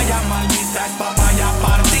papaya mal vista es papaya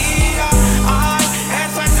partida. Ay,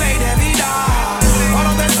 eso es ley de vida.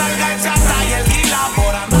 Cuando te salga el chanta y el kila,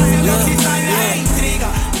 por andar no cizaña e intriga.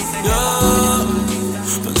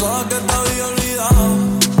 Pensaba que te había olvidado.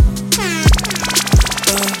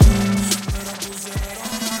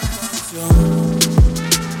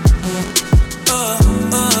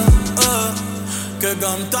 Que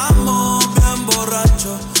cantamos bien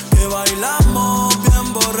borracho, que bailamos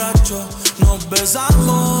bien borracho, nos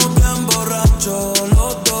besamos bien borracho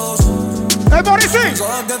los dos.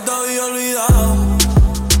 Pensaba que te había olvidado,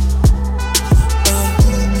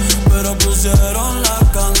 pero pusieron la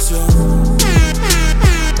canción.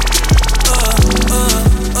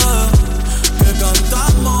 Que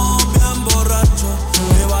cantamos bien borracho,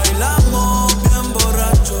 que bailamos bien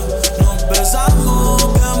borracho, nos besamos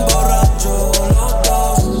bien borracho los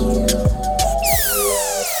dos.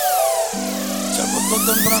 Se acostó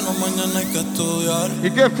temprano, mañana hay que estudiar. ¿Y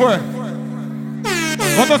qué fue?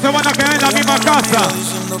 ¿Cuántos se van a quedar en la misma casa?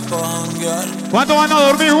 ¿Cuántos van a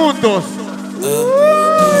dormir juntos?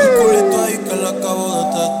 Un culito ahí que la acabo de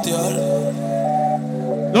testear.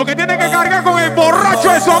 Lo que tiene que cargar con el borracho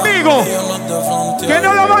de su amigo, que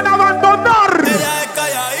no lo van a abandonar. Ella es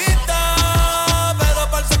calladita, pero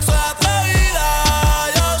para el sexo es atrevida.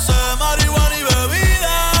 Yo sé marihuana y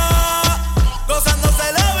bebida, gozándose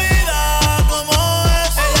la vida como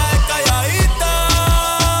es. Ella es calladita,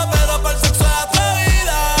 pero para el sexo es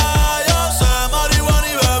atrevida. Yo sé marihuana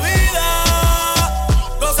y bebida,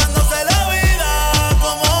 gozándose la vida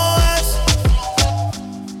como es.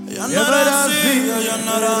 Ella no era así, ella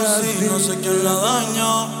no era así, no sé quién la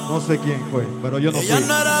dañó. No sé quién fue, pero yo no fui. Ella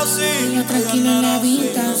no era así. Yo tranquilo en la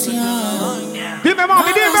habitación. Dime,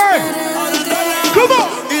 mami, dime. ¿Cómo?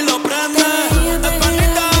 Y lo prende, es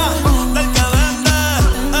panita del que vende.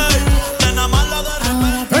 Ey, nena mala de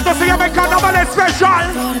repente. Esto se llama el Carnaval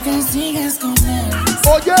Special. Porque sigues con él.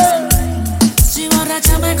 Oye. Si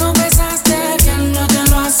borracha me confesaste que no te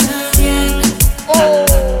lo hace bien. Oh.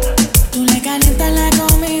 Tú le calientas la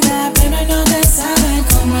comida, pero él no te sabe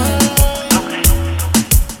comer.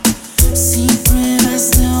 Si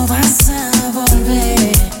pruebas no vas a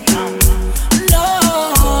volver.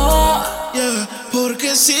 No. Yeah,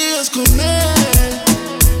 porque sigues con él.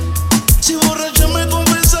 Si borracha me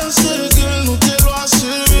confesaste que él no te lo hace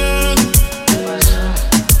bien.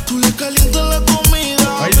 Tú le calientas la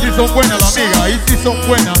comida. Ahí sí son buenas, la amiga, ahí sí son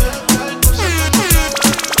buenas.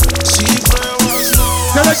 Si pruebas no.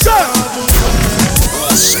 ¡Se le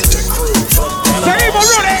 ¡seguimos,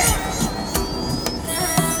 Rudy!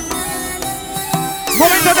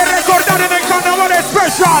 Momento de recordar en el Carnaval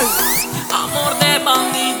Special. Amor de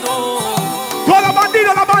bandido. ¡Toda la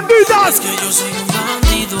bandida, las bandidas! Es que yo soy un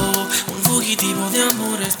bandido, un fugitivo de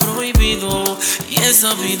amores prohibido. Y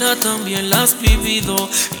esa vida también la has vivido.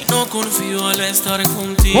 Y no confío al estar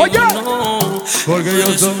contigo. Oye, no, porque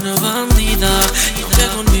yo soy una bandida. Y aunque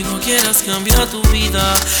conmigo quieras cambiar tu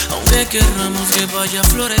vida, aunque querramos que vaya a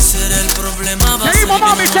florecer, el problema va a ser que no nos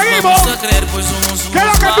vamos a creer, pues somos ¿qué es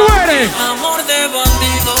lo que tú eres? Amor de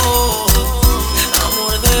bandido,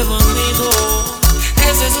 amor de bandido.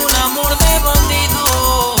 Ese es un amor de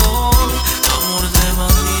bandido, amor de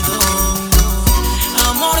bandido,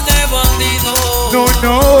 amor de bandido. No,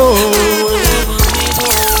 no. Amor de bandido.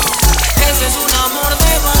 Ese es un amor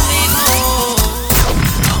de bandido.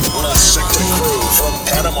 La secta crew from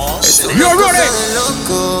Panama City. You're ready.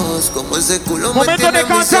 Locos, como ese culo Momento de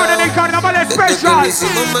cantar en el Carnaval Special.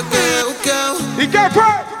 ¿Y qué fue?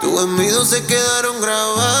 Tus envidios se quedaron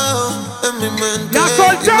grabados en mi mente. Las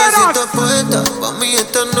solteras. Dime si estás puesta pa' mí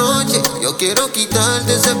esta noche. Yo quiero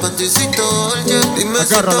quitarte ese panticito. Dime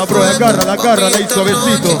si Agárrala, estás bro, puesta agárrala, pa' mí agárrala ahí esta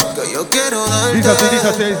suavecito. noche, que yo quiero darte. Dice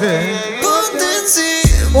así. Ponte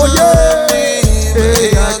encima Oye, de mí,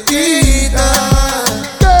 bellaquita.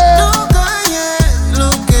 No calles lo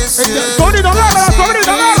que sientes. Sonido,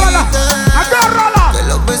 agárrala. Agárrala. Que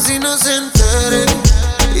los vecinos se enteren.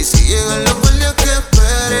 Y si llegan los guardias que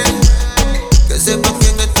esperen. Que sepan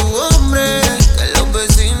quién es tu hombre. Que los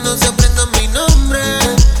vecinos se aprendan mi nombre.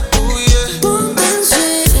 Yeah. Ponte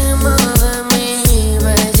encima de mí,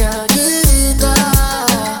 bellaquita.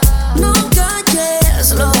 No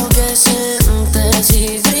calles lo que sientes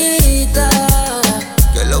y grita.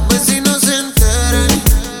 Que los vecinos se enteren.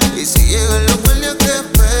 Y si llegan los guardias que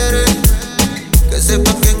esperen. Que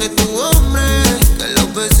sepan quién es tu hombre. Que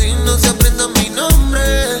los vecinos se aprendan mi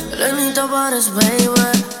nombre. Lenita pares, baby.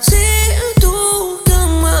 Si tú que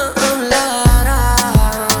me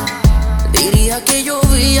hablaras, diría que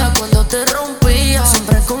llovía cuando te rompía.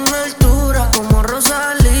 Siempre con altura como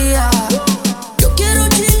Rosalía. Yo quiero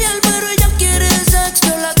chilear, pero ella quiere sex.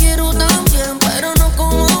 Yo la quiero también, pero no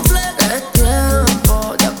como flex. Es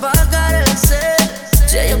tiempo de apagar el cel.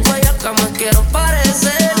 Si ella es payaca, me quiero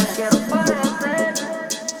parecer.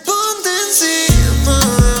 Ponte encima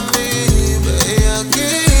de mí,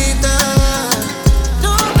 bellaquita.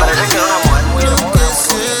 No parece que una mujer muy hermosa.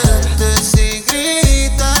 Sientes y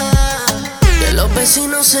grita. Que los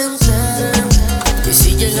vecinos se enteren. Y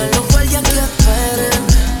si llegan los guardias que esperen.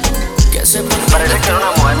 Que se Parece que es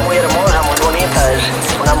una mujer muy hermosa, muy bonita. Es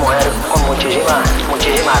una mujer con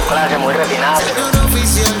muchísima clase, muy refinada.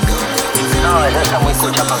 No, esa está muy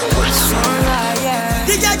cucha para mi gusto.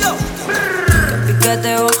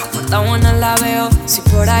 Piqueteo, está buena la veo. Si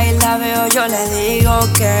por ahí la veo, yo le digo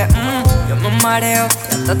que yo me mareo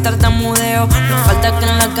y hasta tartamudeo. No falta que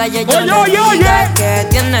en la calle yo le diga que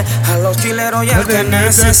tiene a los chileros y el que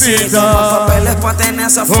necesita más papeles pa' tener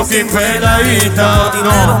esa fucking peladita.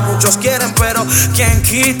 Dinero muchos quieren, pero ¿quién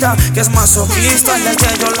quita? Que es masoquista el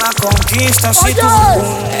que yo la conquista. Si tú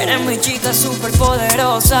eres mi chica super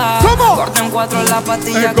poderosa. Corta en 4 la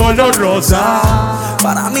pastilla el color rosa.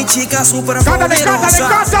 Para mi chica super poderosa.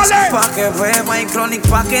 Pa' que beba y chronic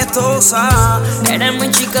paquetosa. Eres mi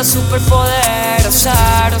chica super poderosa,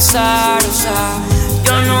 rosa.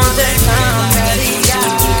 Yo no te cambiaría.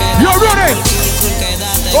 You're ready.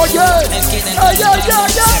 Oye, Se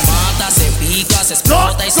mata, se pica, se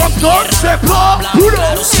explota y se entierra. se Habla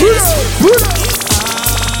claro, si es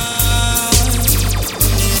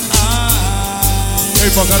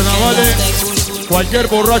Hey, pa' carnavales, cualquier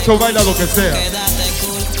borracho baila lo que sea.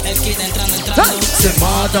 Se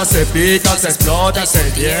mata, se pica, se explota, se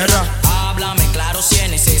entierra. Háblame claro si es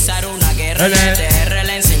necesario una guerra. El TR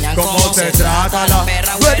le enseñan cómo se trata la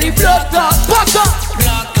perra. ready, plata, pata.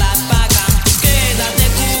 Block, clap, paca.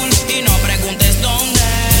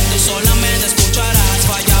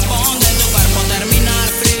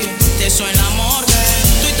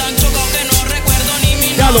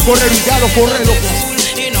 ya lo corre, loco.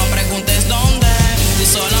 Y no preguntes dónde, tú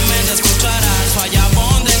solamente escucharás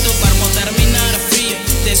fallabón de tu cuerpo terminar frío.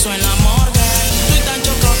 Te suena la morgue. Estoy tan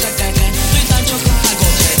chocado estoy tan chocado. Algo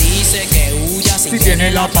te dice que huyas si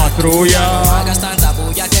tiene la patrulla. No hagas tanta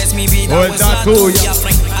bulla que es mi vida o es la tuya.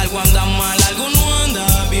 Algo anda mal, algo no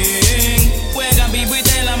anda bien. Juega vivo y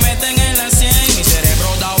te la meten en la 100. Mi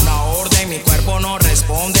cerebro da una orden, mi cuerpo no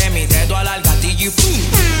responde. Mi dedo al gatillo y pum,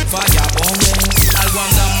 falla bonde. Algo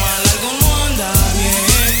anda mal, algo no anda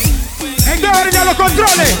bien. ¡En qué ya los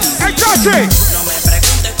controles! ¡El coche! No me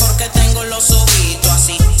preguntes por qué tengo los ojitos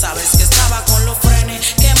así. Sabes que estaba con los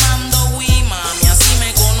frenes quemando Wii, mami, así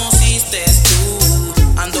me conociste tú.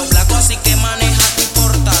 Ando blanco así que maneja y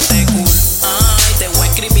pórtate cool. Ay, te voy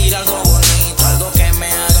a escribir algo bonito, algo que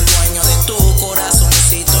me haga el dueño de tu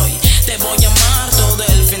corazoncito. Y te voy a amar todo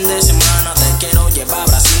el fin de semana. Te quiero llevar a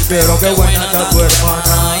Brasil, pero qué buena está tu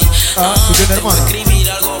hermana. ¿Tú tienes hermana?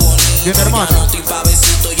 ¿Tienes hermana?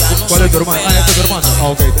 ¿Cuál es tu hermana? Ah, esta es tu hermana. Ah,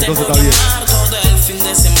 ok, entonces está bien. Todo el fin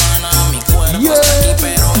de semana, mi cuerpo está aquí,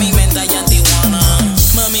 pero mi mente allá en Tijuana.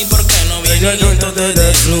 Mami, ¿por qué no vienes y te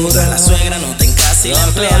desnuda? La suegra no te encasa y la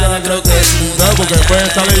empleada creo que es muda. Porque pueden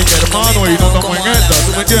estar ahí hermano y no estamos en esta,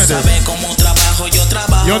 ¿tú me entiendes?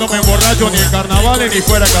 Yo no me emborracho ni en carnaval ni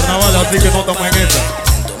fuera de carnaval, así que no estamos en esta.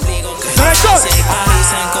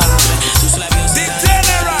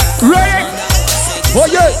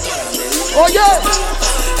 Oye,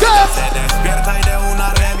 ¿qué? Se despierta y de una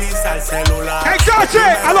revisa el celular. ¡El coche!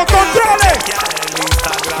 ¡A los controles!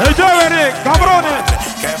 ¡El chévere, cabrones!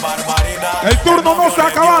 ¡Qué barbaridad! El turno no se ha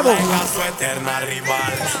acabado. Su eterna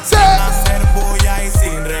rival. Sin hacer bulla y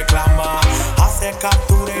sin reclamar. Hace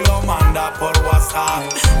captura y lo manda por WhatsApp.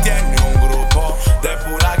 Tiene un grupo de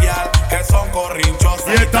pura guial que son corrinchos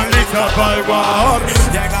y están listos para el guar.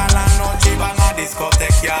 Llegan la noche y van a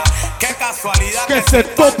discotequear. Qué casualidad que se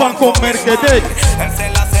topan con Mercedes. Él se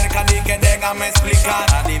le acerca y que déjame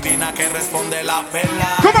explicar. Adivina que responde la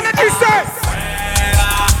pela. ¿Cómo le dice?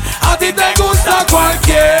 A ti te gusta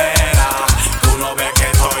cualquiera. Tú no ves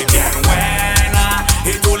que soy bien buena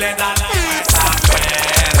y tú le das la esa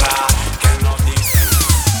perra que no dice.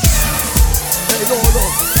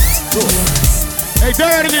 Hey,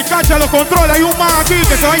 Derby, cacha los controles. Hay un man aquí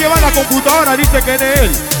que se va a llevar la computadora. Dice que es de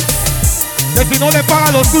él. Que si no le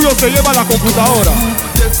paga los suyos se lleva la computadora.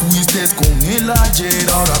 Te fuiste con él ayer,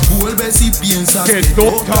 ahora vuelves y piensas que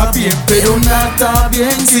todo está bien, pero nada está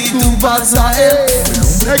bien si tú vas a él. El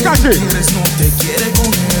hombre que tú quieres no te quiere con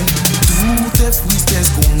él. Tú te fuiste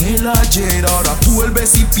con él ayer, ahora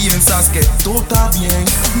vuelves y piensas que todo está bien.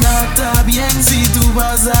 Nada está bien si tú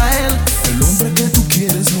vas a él. El hombre que tú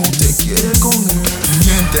quieres no te quiere con él.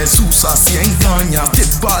 Mientes, usas y engañas, te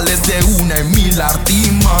vales de una y mil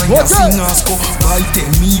artimañas. Sin asco, va y te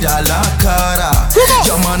mira la cara. Y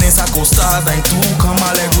amanece acostada en tu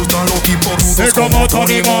cama. Le gustan los tipos rudos como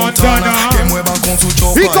Tony Montana, que muevan con su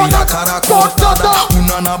chopa y la cara cortada.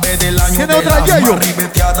 Una nave del año de las más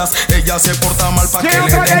ribeteadas. Ella se porta mal pa' que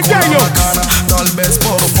le den con la bacana. Tal vez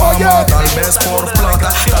por fama, tal vez por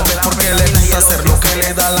plata, tal vez porque le gusta hacer lo que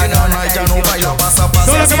le da la gana. Ella no baila, pasa.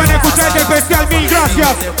 Todo lo que van a escuchar es especial, mil gracias.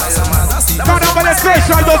 Carnaval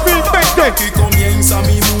Special 2020. Aquí comienza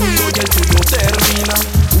mi mundo y el tuyo termina.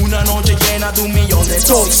 Una noche llena de 1,000,000 de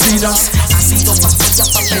toxinas. Ácido, pastillas,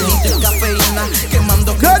 papelito y cafeína.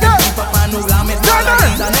 Quemando que mi papá nublame toda la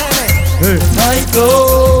vida, nene. High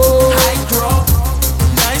glow, high drop,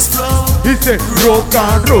 nice flow. Dice rock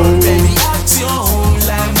and roll. Baby, acción,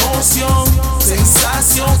 la emoción,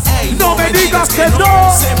 sensación. Ey, no me digas que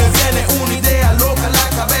no. Se me viene una idea loca en la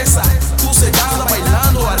cabeza. Tú sentada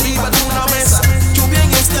bailando arriba de una mesa. Yo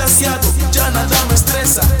bien extasiado, ya nada me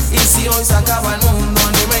estresa. Y si hoy se acaba el mundo,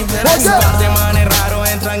 ni me interesa. Un par de manes raros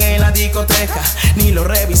entran en la discoteca. Ni lo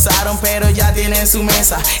revisaron, pero ya tienen su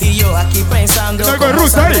mesa. Y yo aquí pensando cómo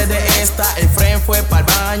sale de esta. El friend fue para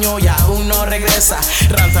el baño y aún no regresa.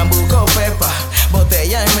 Rantambuco, pepa,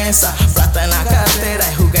 botella en mesa. Plata en la cartera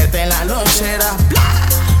y juguete en la lonchera.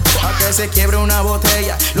 A que se quiebre una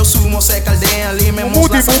botella, los humos se caldean, limemos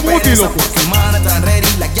la cerveza. Porque mana tan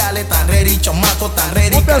ready, la yale tan ready, chamaco tan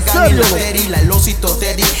ready, cargan la ready, la losito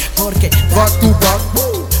teddy. Porque back to back,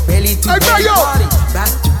 belly to belly party,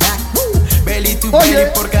 back to back, belly to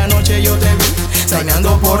belly. Porque anoche yo te vi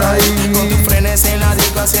sañando por ahí, con tus frenes en la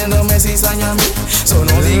disco haciéndome cizaña a mí. So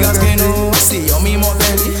no digas que no, si yo mismo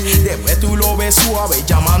te vi. Después tú lo ves suave,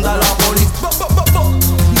 ya manda la poli.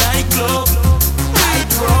 Nightclub,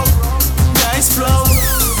 nice flow,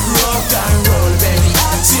 rock and roll, baby.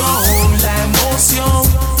 Acción, la emoción,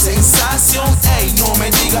 sensación. Ey, no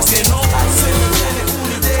me digas que no. Se me viene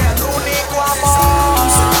una idea, lo único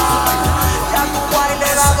amor. Ya tu baile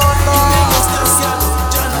da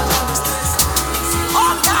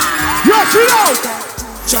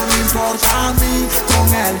Ya no importa a mí con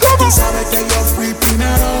él. Tú sabes que yo fui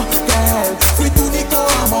primero que él. Fui tu único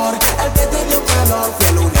amor, el que te dio calor. Fue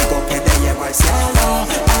el único que te llevó al cielo.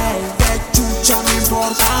 Ey, que chucha no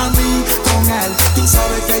importa a mí con él. Tú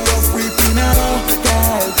sabes que yo fui primero que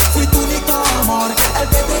él. Fui tu único amor, el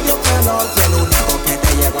que te dio calor. Fue el único que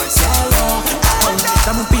te llevó al cielo.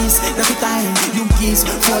 Dame un piece de tu time y un kiss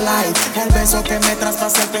for life. El beso que me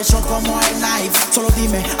traspasa el pecho como el knife. Solo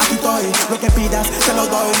dime, aquí estoy, lo que pidas te lo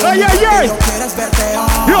doy. Lo único que yo quiero es verte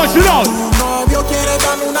hoy. Tu novio quiere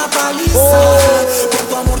darme una paliza. Por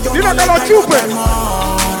tu amor yo no le caigo del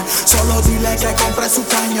mar. Solo dile que compre su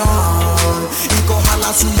cañón y coja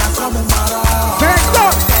la suya como un varón. Que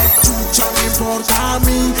chucha no importa a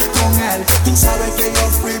mí con él. Tú sabes que yo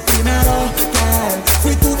fui primero que él.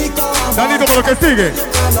 Fui tu único amor. Danito por lo que sigue.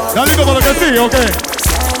 Danito por lo que sigue, ok.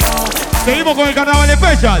 Seguimos con el Carnaval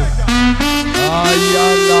Special. Ay,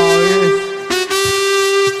 a la vez.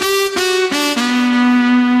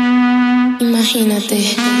 Imagínate,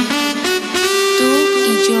 tú y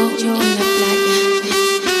yo en la playa,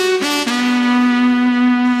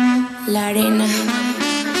 la arena, el mar.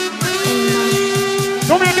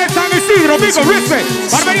 No me de San Isidro, Vigo, Respect.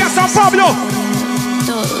 Barbería San Pablo.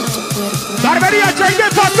 Todo tu cuerpo. Barbería Chaide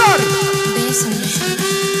Pasar. Bésame,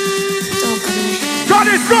 tócame. God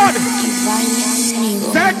is God. Y baila conmigo.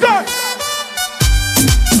 Selector.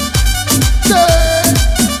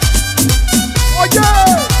 Oye.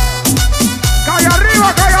 Calle arriba,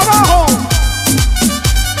 calle abajo.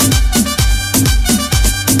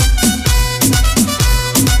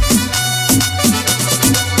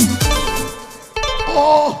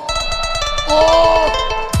 Oh. Oh.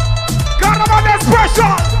 Carnaval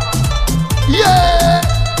Special. Yeah.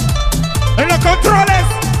 En los controles,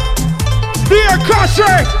 Dear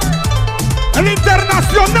Cache, el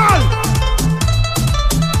internacional,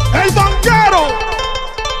 el banquero.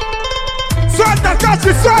 Suelta,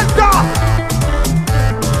 Cache, suelta.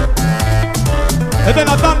 Es de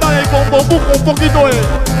la tanda del bombo buco, un poquito de.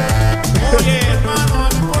 Oye, hermano,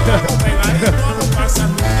 pegadito, no pasa la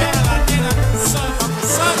nena,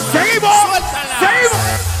 seguimos, seguimos.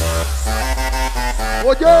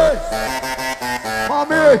 Oye.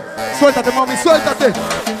 Mami, suéltate, mami, suéltate.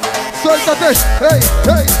 Suéltate. Hey,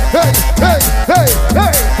 hey, hey, hey, hey,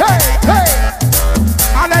 hey, hey, hey.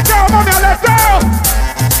 Aleteo, mami, aleteo.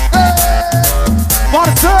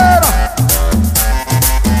 Marcela.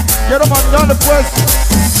 Quiero mandarle pues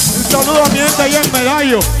un saludo a mi gente allá en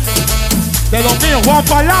Medallo. De los míos, Juan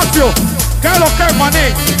Palacio. ¿Qué es lo que es,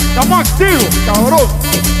 maní? Estamos activos, cabrón.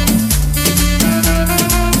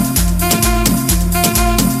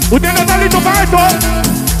 ¿Usted no está listo para esto?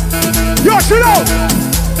 ¡Yo, Shiro!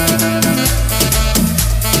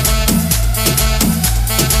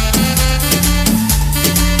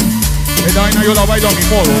 Esta vaina yo la bailo a mi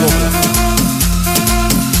modo, loco.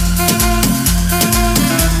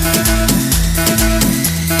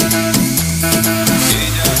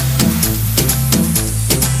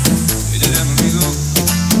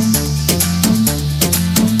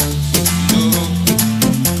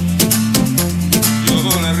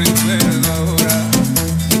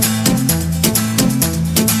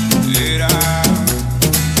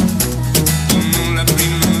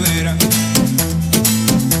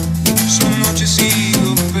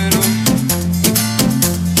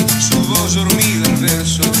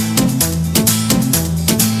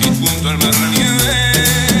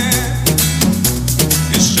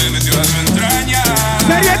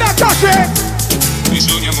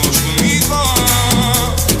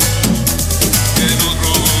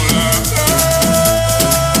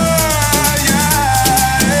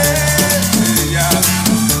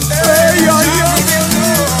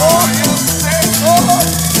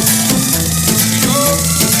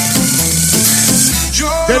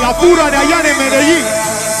 De la pura de allá de Medellín,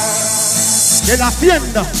 de la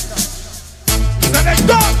hacienda.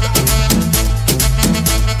 ¡Selector!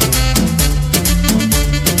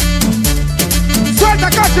 ¡Suelta,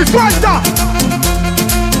 Cachi, suelta!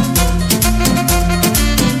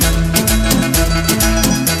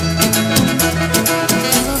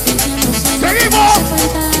 ¡Seguimos!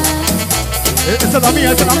 Esa es la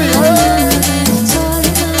mía, esa es la mía.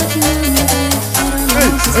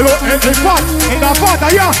 El fat, en la pata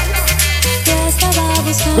allá.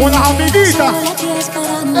 Con las amiguitas.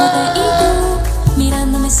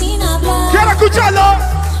 Mirándome sin hablar. ¡Quiero escucharlo!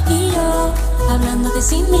 Y yo hablándote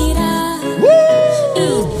sin mirar. Y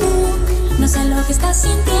tú no sé lo que estás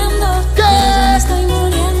sintiendo. Pero yo me estoy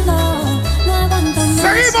muriendo. No aguanto más.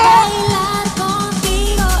 ¡Seguimos! Bailar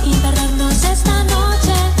contigo y perdernos esta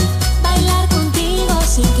noche. Bailar contigo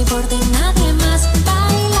sin que importe nadie más.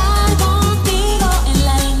 Bailar contigo.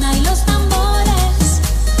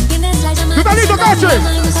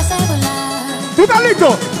 Dale. ¿Tú estás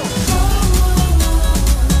listo?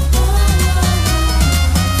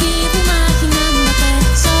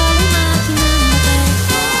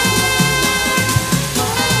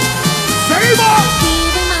 ¡Seguimos!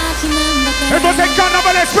 Esto es el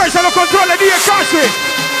Carnaval Special, los controles, DJ Cash.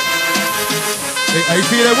 Ahí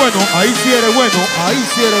sí eres bueno, ahí sí eres bueno, ahí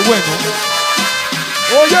sí eres bueno.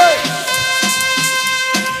 Oye.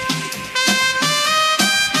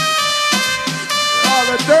 San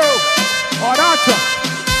Mateo, Aracha,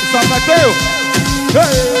 San Mateo.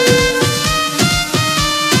 Hey.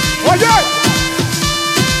 Oye.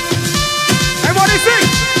 Everybody sing.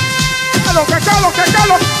 Calo, que calo, que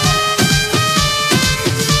calo.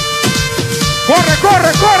 Corre,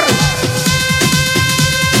 corre, corre.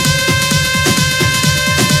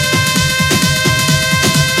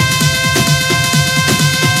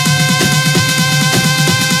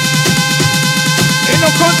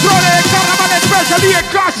 Los controles de Carnaval Special y el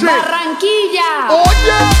Cash. Barranquilla.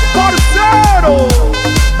 Oye, parcero.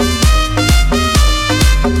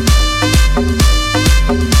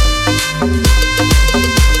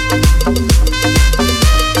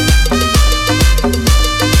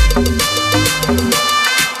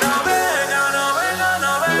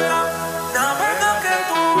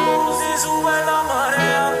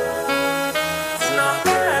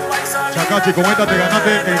 Chacachi, con esta te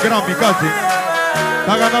ganaste el Grammy, Cachi.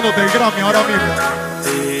 Está ganándote el Grammy ahora mismo.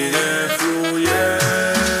 Sigue fluyendo.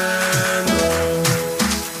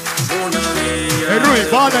 El Ruiz,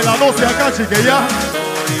 bájale la 12 a Cachi, que ya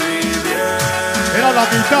era la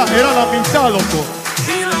mitad, loco.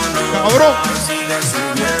 Cabrón. Sigue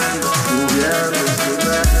subiendo.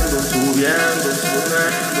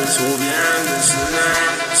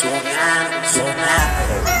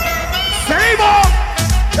 ¡Seguimos!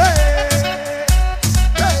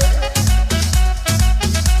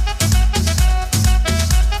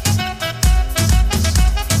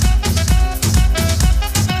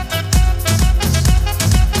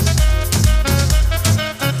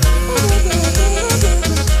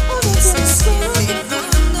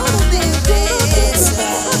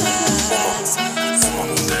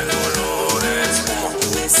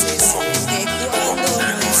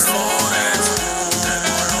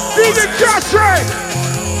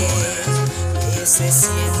 Se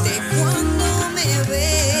siente cuando me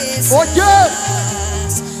ves. Oye,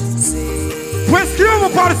 pues que hubo,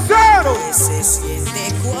 parcero. Se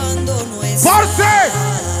siente cuando no estás. ¡Parce!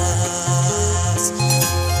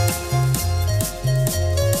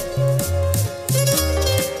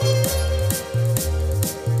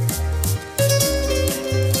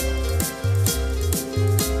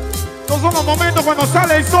 Estos son los momentos cuando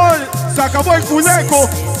sale el sol. Se acabó el culeco.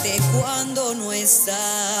 Cuando no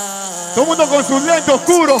estás. Todo el mundo con sus lentes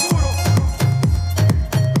oscuros.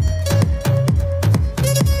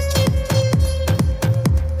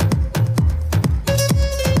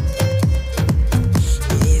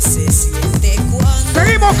 Se siente cuando.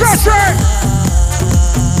 Seguimos, Cache.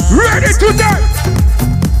 Ready to dance.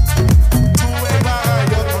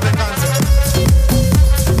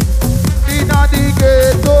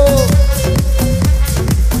 Inadigueto.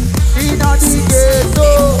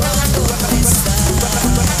 Inadigueto.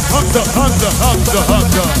 Hunter.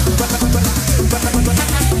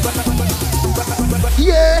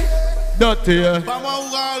 Yeah. Date. Vamos a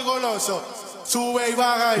jugar al goloso. Sube y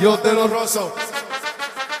baja y yo te lo rozo.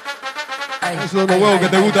 Esos son los huevos que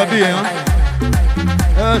te gustan a ti, ¿eh?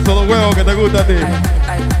 Esos son los huevos que te gustan a ti.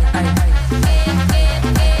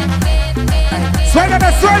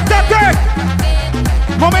 Suéltate, suéltate.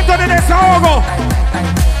 Momento de desahogo.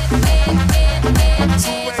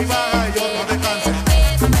 Sube y baja y yo no descanse.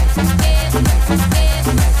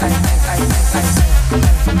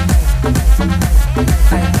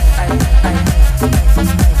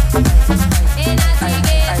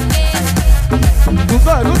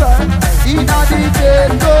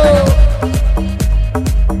 Inadigueto.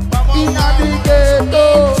 Inadigueto.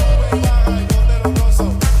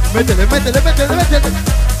 Métele. Métele.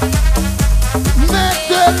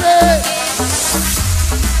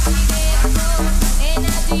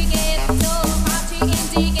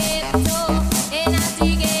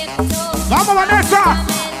 ¡Vamos, Vanessa!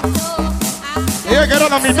 Ella que era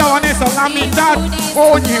la mitad, Vanessa, la mitad,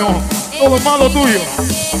 coño. Todo malo tuyo.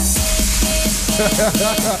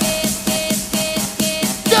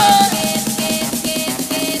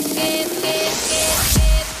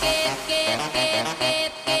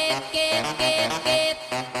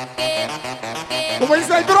 Como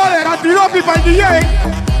dice el brother, antidopi para el DJ.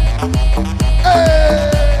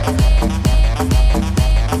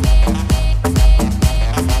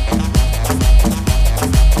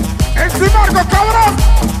 ¡El Marco, cabrón!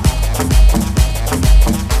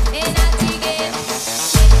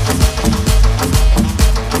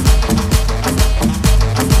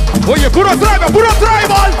 Oye, puro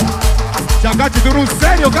tribal. Ya, Gachi, tú eres un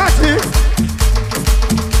serio, Gachi.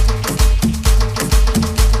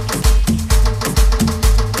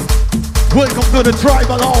 Welcome to the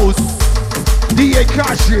tribal house. D.A.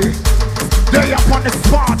 Kashi. They up on the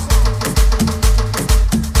spot.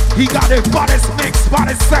 He got a baddest mix,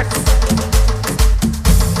 baddest set.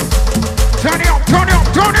 Turn it up, turn it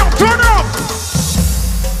up, turn it up, turn it up.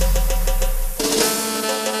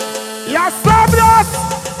 Las tablas.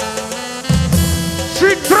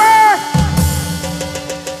 Chitre.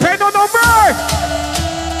 Penonome.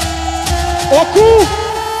 Oku.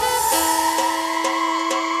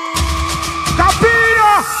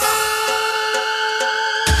 Capira.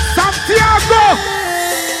 Santiago.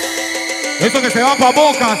 Eso que se va pa'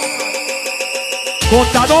 Bocas.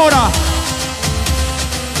 Contadora.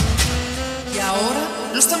 Y ahora,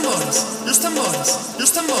 los tambores, los tambores,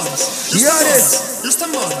 los tambores, los tambores, los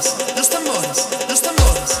tambores, los tambores, los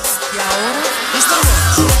tambores. Y ahora, los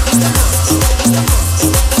tambores, los tambores, los tambores,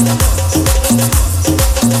 los tambores.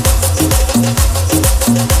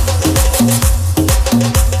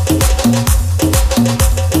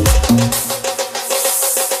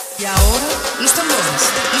 Y ahora, los tambores,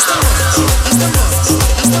 los tambores, los tambores,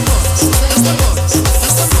 los tambores, los tambores, los tambores.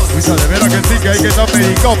 Luisa, de veras que sí, que hay que estar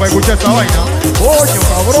medicado para escuchar esta vaina. ¡Coño,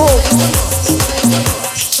 cabrón!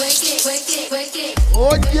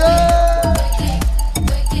 ¡Oye!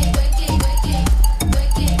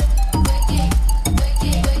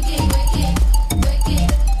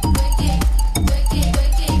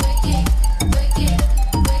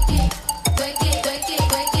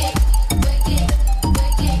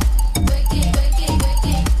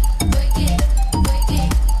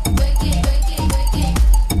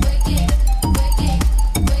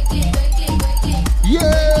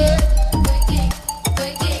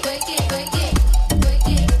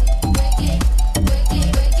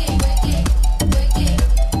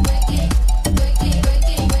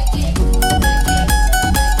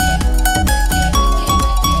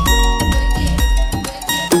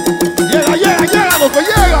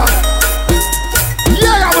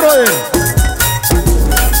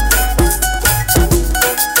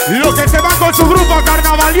 Los que se van con su grupo a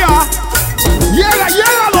carnavalear. Llega,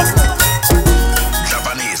 loco.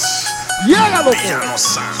 Llega, loco.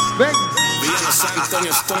 Ven.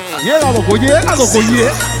 Llega, loco,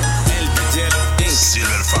 llega.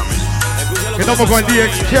 Que estamos con el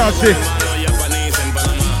DX, ¿qué hace?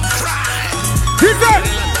 Dice.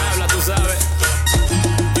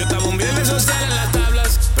 Yo estaba un viernes social en las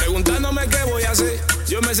tablas, preguntándome qué voy a hacer.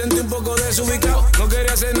 Yo me sentí un poco desubicado, no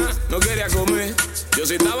quería hacer nada, no quería comer. Yo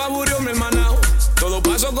sí estaba aburrido, mi hermanao. Todo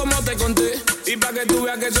pasó como te conté. Y pa' que tú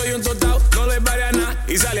veas que soy un total, no le paré a nada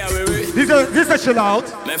y salí a beber. Dice chill out.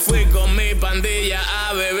 Me fui con mi pandilla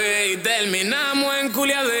a beber y terminamos en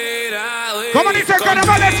culiadera. ¿Cómo dice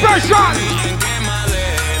Carnaval Special?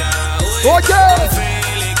 Oye.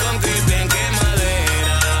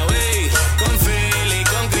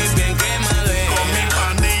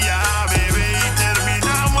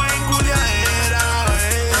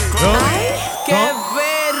 Ay, qué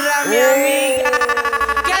perra, mi amiga.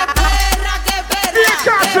 Qué perra, qué perra.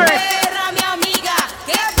 Qué perra, mi amiga.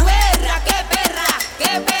 Qué perra, qué perra.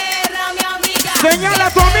 Qué perra, mi amiga. Señala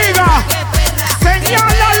a tu amiga.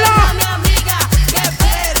 Señálala. Mi amiga. Qué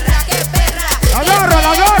perra, qué perra.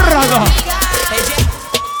 Agárrala.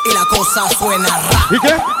 Y la cosa suena ra. ¿Y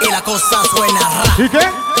qué? Y la cosa suena ra. ¿Y qué?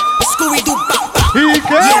 Scooby-Doo, pa, pa. ¿Y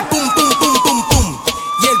qué? Y el pum, pum, pum, pum, pum.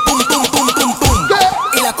 Y el pum, pum, pum, pum, pum.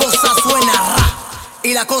 ¿Qué? Y la cosa suena ra.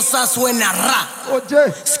 Y la cosa suena ra.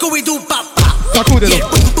 Oye. Scooby-Doo, pa, pa. Sacúdelo.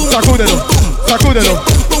 Sacúdelo. Sacúdelo.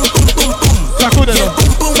 Sacúdelo.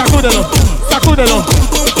 Sacúdelo. Sacúdelo.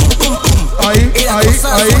 Ahí.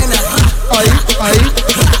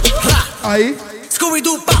 Ahí.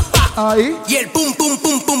 Scooby-Doo, pa, pa. Ahí. Y el pum, pum,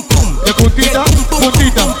 pum, pum, pum. De puntita.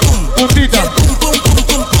 Puntita.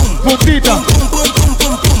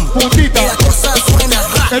 Y la cosa suena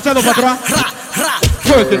ra. Échalo para atrás.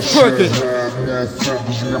 Fuerte.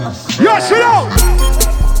 Yo, shut up.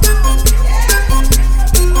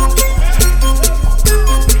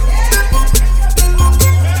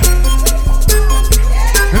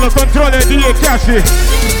 En los controles DJ Kashi.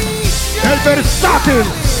 El versátil.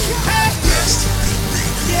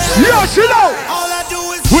 Yo, shut up.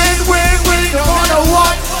 Win, no matter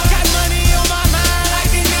what.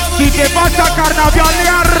 Si te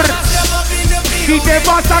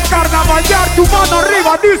vas a carnavalear, tu mano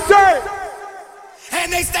arriba dice.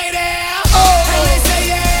 And they stay there. And they say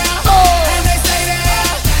yeah. And they stay there.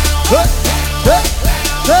 Cause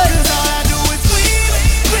all I do is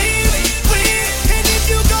win. And if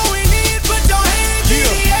you going in, put your hands in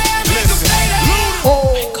the air.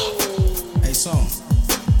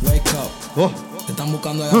 Están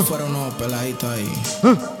buscando allá afuera unos peladitos ahí.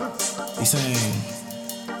 Dicen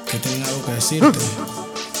que tienen algo que decirte.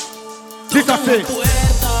 Quítate.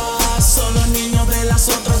 Son los niños de las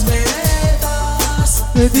otras veredas.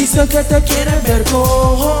 Me dicen que te quieren ver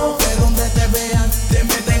cojo. De donde te vean, te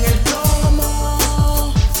meten el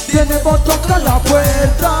plomo. Tiene botón en la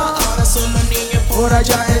puerta. Ahora son los niños por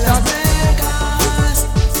allá en Las Vegas.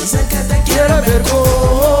 Dicen que te quieren ver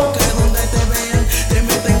cojo. Que donde te vean, te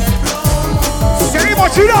meten el plomo.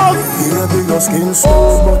 Seguimos, chino.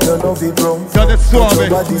 Dale suave.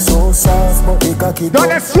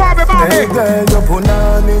 Dale suave, mami.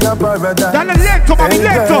 Dale lento, mami,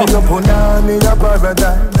 lento.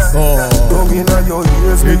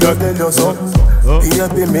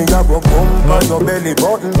 Baby, me a go bump on your belly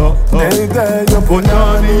button. Hey girl, you put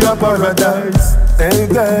on in your paradise. Hey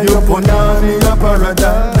girl, you put on in your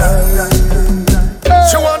paradise.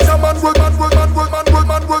 She want a man, good man, good man, good man, good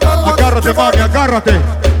man, good man. Agárrate, mami, agárrate.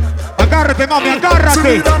 Agárrate, mami,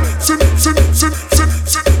 agárrate.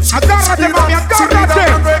 Agárrate, mami,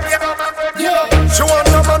 agárrate. She want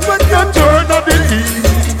a man when you turn on the heat.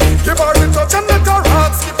 Give her the touch and let her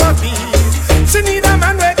heart skip a beat. She need a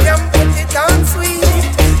man when can put it on sweet.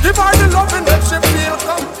 Give her the love and let she feel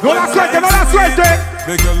come. No la suelte, no la suelte.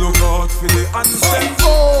 Beg you look out for the answer.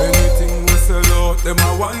 Anything we sell out, them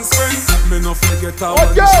a one spend. Me no forget a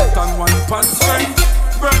one shot and one pan spend.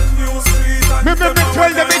 Brand new street and them a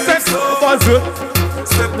one night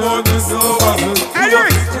step on the sofa. You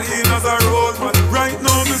be clean as a road man. Right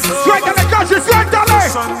now me sober. Suéltale, Cashi, suéltale.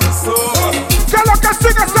 Que lo que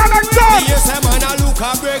sigue es el actor. Yes, a man a look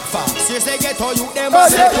a breakfast. Yes, they get all you them a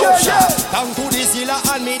set up shop. Down to the zilla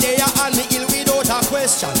and me there and me ill without a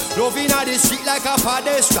question. Loving at the street like a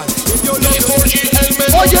pedestrian. If you love the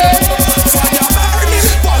helmet, oh yeah. Fire burning.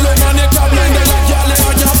 Follow man a problem de la gale.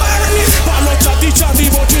 Fire burning. Follow chatty chatty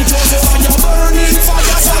but it just fire burning.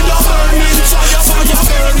 Fire, fire burning. Fire, fire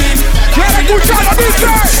burning. ¿Quiere escuchar la dice?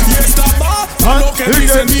 Y esta va lo que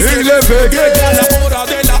dice mi le pegué.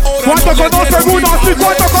 ¿Cuánto conocen uno así?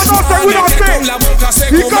 ¿Cuánto conocen uno así?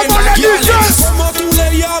 ¿Y cómo le dices? ¿Cómo tú le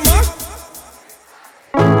llamas?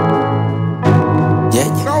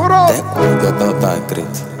 Te todo está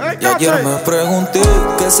escrito. Y ayer me pregunté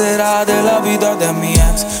qué será de la vida de mi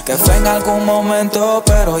ex, que fue en algún momento,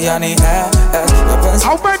 pero ya ni es.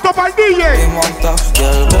 Aumento para el DJ. Y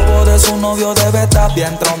el bobo de su novio debe estar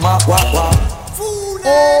bien traumado. Guau, guau.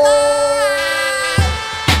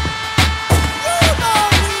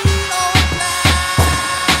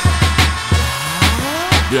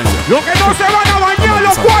 Bien, bien. Lo que no se van a bañar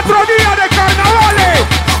los 4 días de carnavales.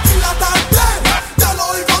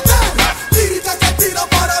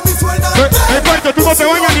 Recuerda, tú no te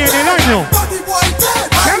bañas ni en el año.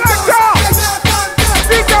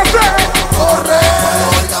 Corre,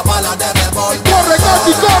 corre,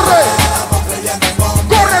 Katy, corre.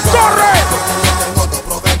 Corre, corre.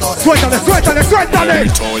 Suéltale, suéltale, suéltale.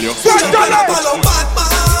 Suéltale.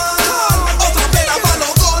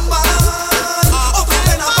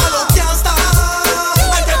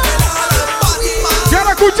 ¿Quién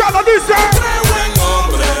ha escuchado? Dice.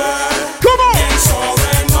 ¿Cómo?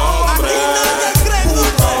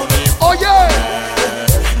 Oye.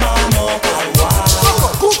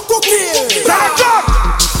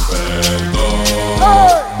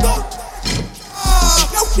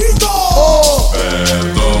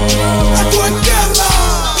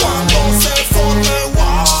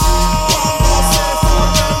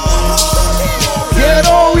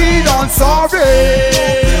 Quiero ir on sorry.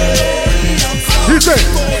 Dice.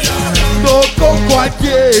 No con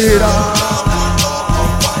cualquiera.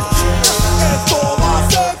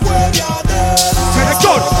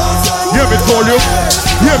 Selector. Yeah, me told you.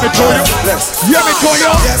 Yeah, me told you. Yeah, me told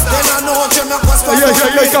you.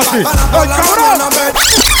 Yeah, casi. ¡Ay, cabrón!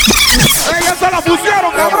 ¡Ella se la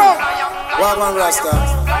pusieron, cabrón! Wagwan Rasta.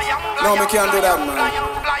 No, me can't do that, man.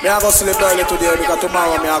 Me I go sleep early today because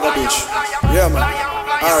tomorrow me I go beach. Yeah, man.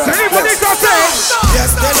 Alright.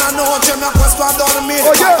 Yes, de la noche me acuesto a dormir.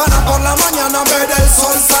 Para por la mañana ver el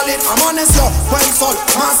sol salir. Amaneció buen sol,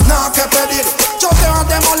 más nada que pedir. Choteo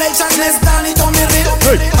demolition, les dan y Tommy Real.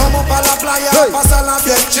 Vamos pa' la playa, pasarla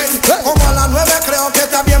bien chill. Como a las 9 creo que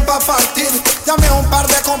está bien pa' partir. Llamé a un par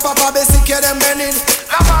de compas pa' ver si quieren venir.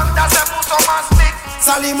 La banda se puso más big.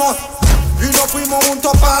 Salimos y nos fuimos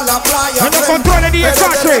juntos pa' la playa. Pero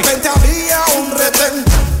de repente había un retén.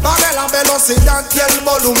 Pagué la velocidad y el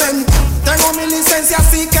volumen. Tengo mi licencia,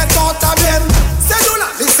 así que todo está bien. Cédula,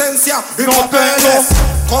 licencia y papeles.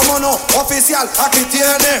 ¿Cómo no? Oficial, aquí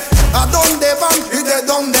tiene. ¿A dónde van y de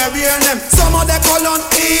dónde vienen? Somos de Colón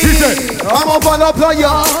y vamos para la playa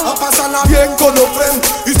a pasarla bien con los friends.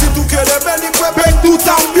 Y si tú quieres venir, pues ven tú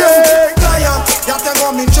también. Brian, ya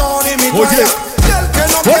tengo mi chon y mi toalla. Y el que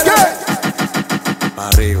no quiere. Pa'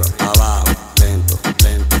 arriba, pa' abajo, lento,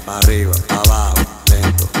 lento, pa' arriba, pa' abajo,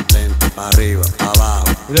 lento, lento, pa' arriba, pa' abajo,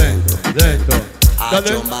 lento, lento.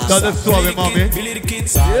 Dale suave, mami.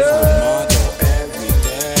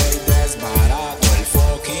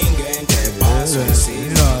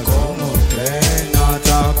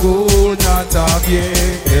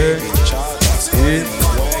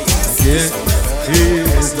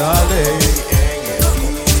 Es la ley.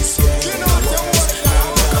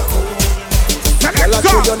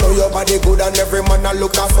 You know your body good and every man a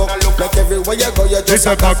look a fuck. Like everywhere you go, you just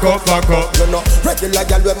a cock up. You know, regular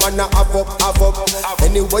girl we man a have up.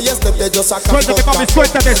 Anywhere you step, you just a cock up. Suéltate, mami,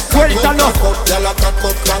 suéltate, suéltalo.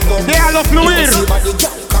 Déjalo fluir.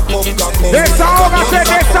 Desahógate,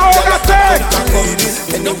 desahógate.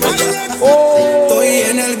 Estoy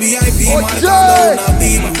en el VIP marcando una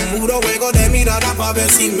diva. Puro juego de mirada pa' ver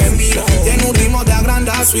si me mira. Tiene un ritmo de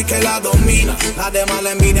agrandazo y que la domina. Las demás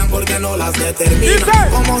la envidian porque no las determina.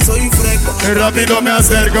 Como soy fresco, rápido me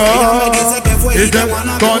acerco. Ella me dice que fue y te van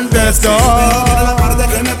a contesto. Pero mira la parte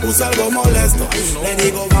que me puso algo molesto. Le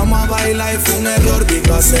digo vamos a bailar y fue un error y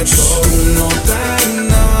lo acepto. Tú no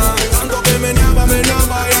tenés nada. Tanto que meneaba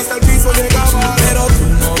y hasta el piso llegaba. Pero tú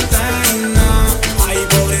no tenés nada. Ay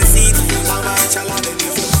pobrecito, la va a echar la de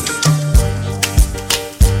Dios.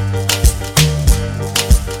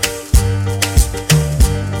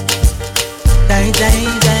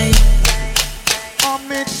 Die.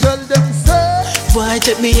 Tell them say. Boy,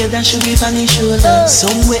 take me head and shoot me on his shoulder.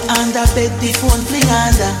 Somewhere under bed, the phone fling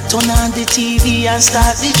under. Turn on the TV and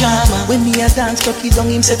start the drama. When me a dance, cocky down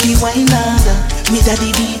him say me wine under. Me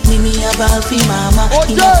daddy beat me a ball fi mama.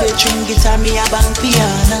 He a play string guitar, me a bang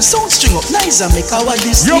piano. Sound string up nice and make our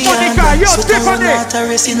this Yo, Monica, yo, Stephanie. water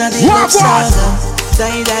rest in a the blood saga.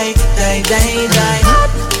 Die.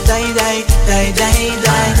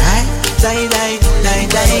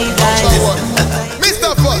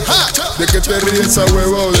 ¿De qué te ríes a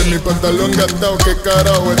huevo? De mi pantalón gastado, qué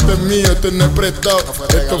carajo, este es mío, este no es prestado.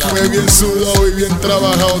 Esto fue bien sudado y bien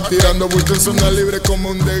trabajado, tirando bulto en zona libre como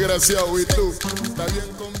un desgraciado. Y tú, está bien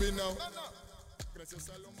combinado.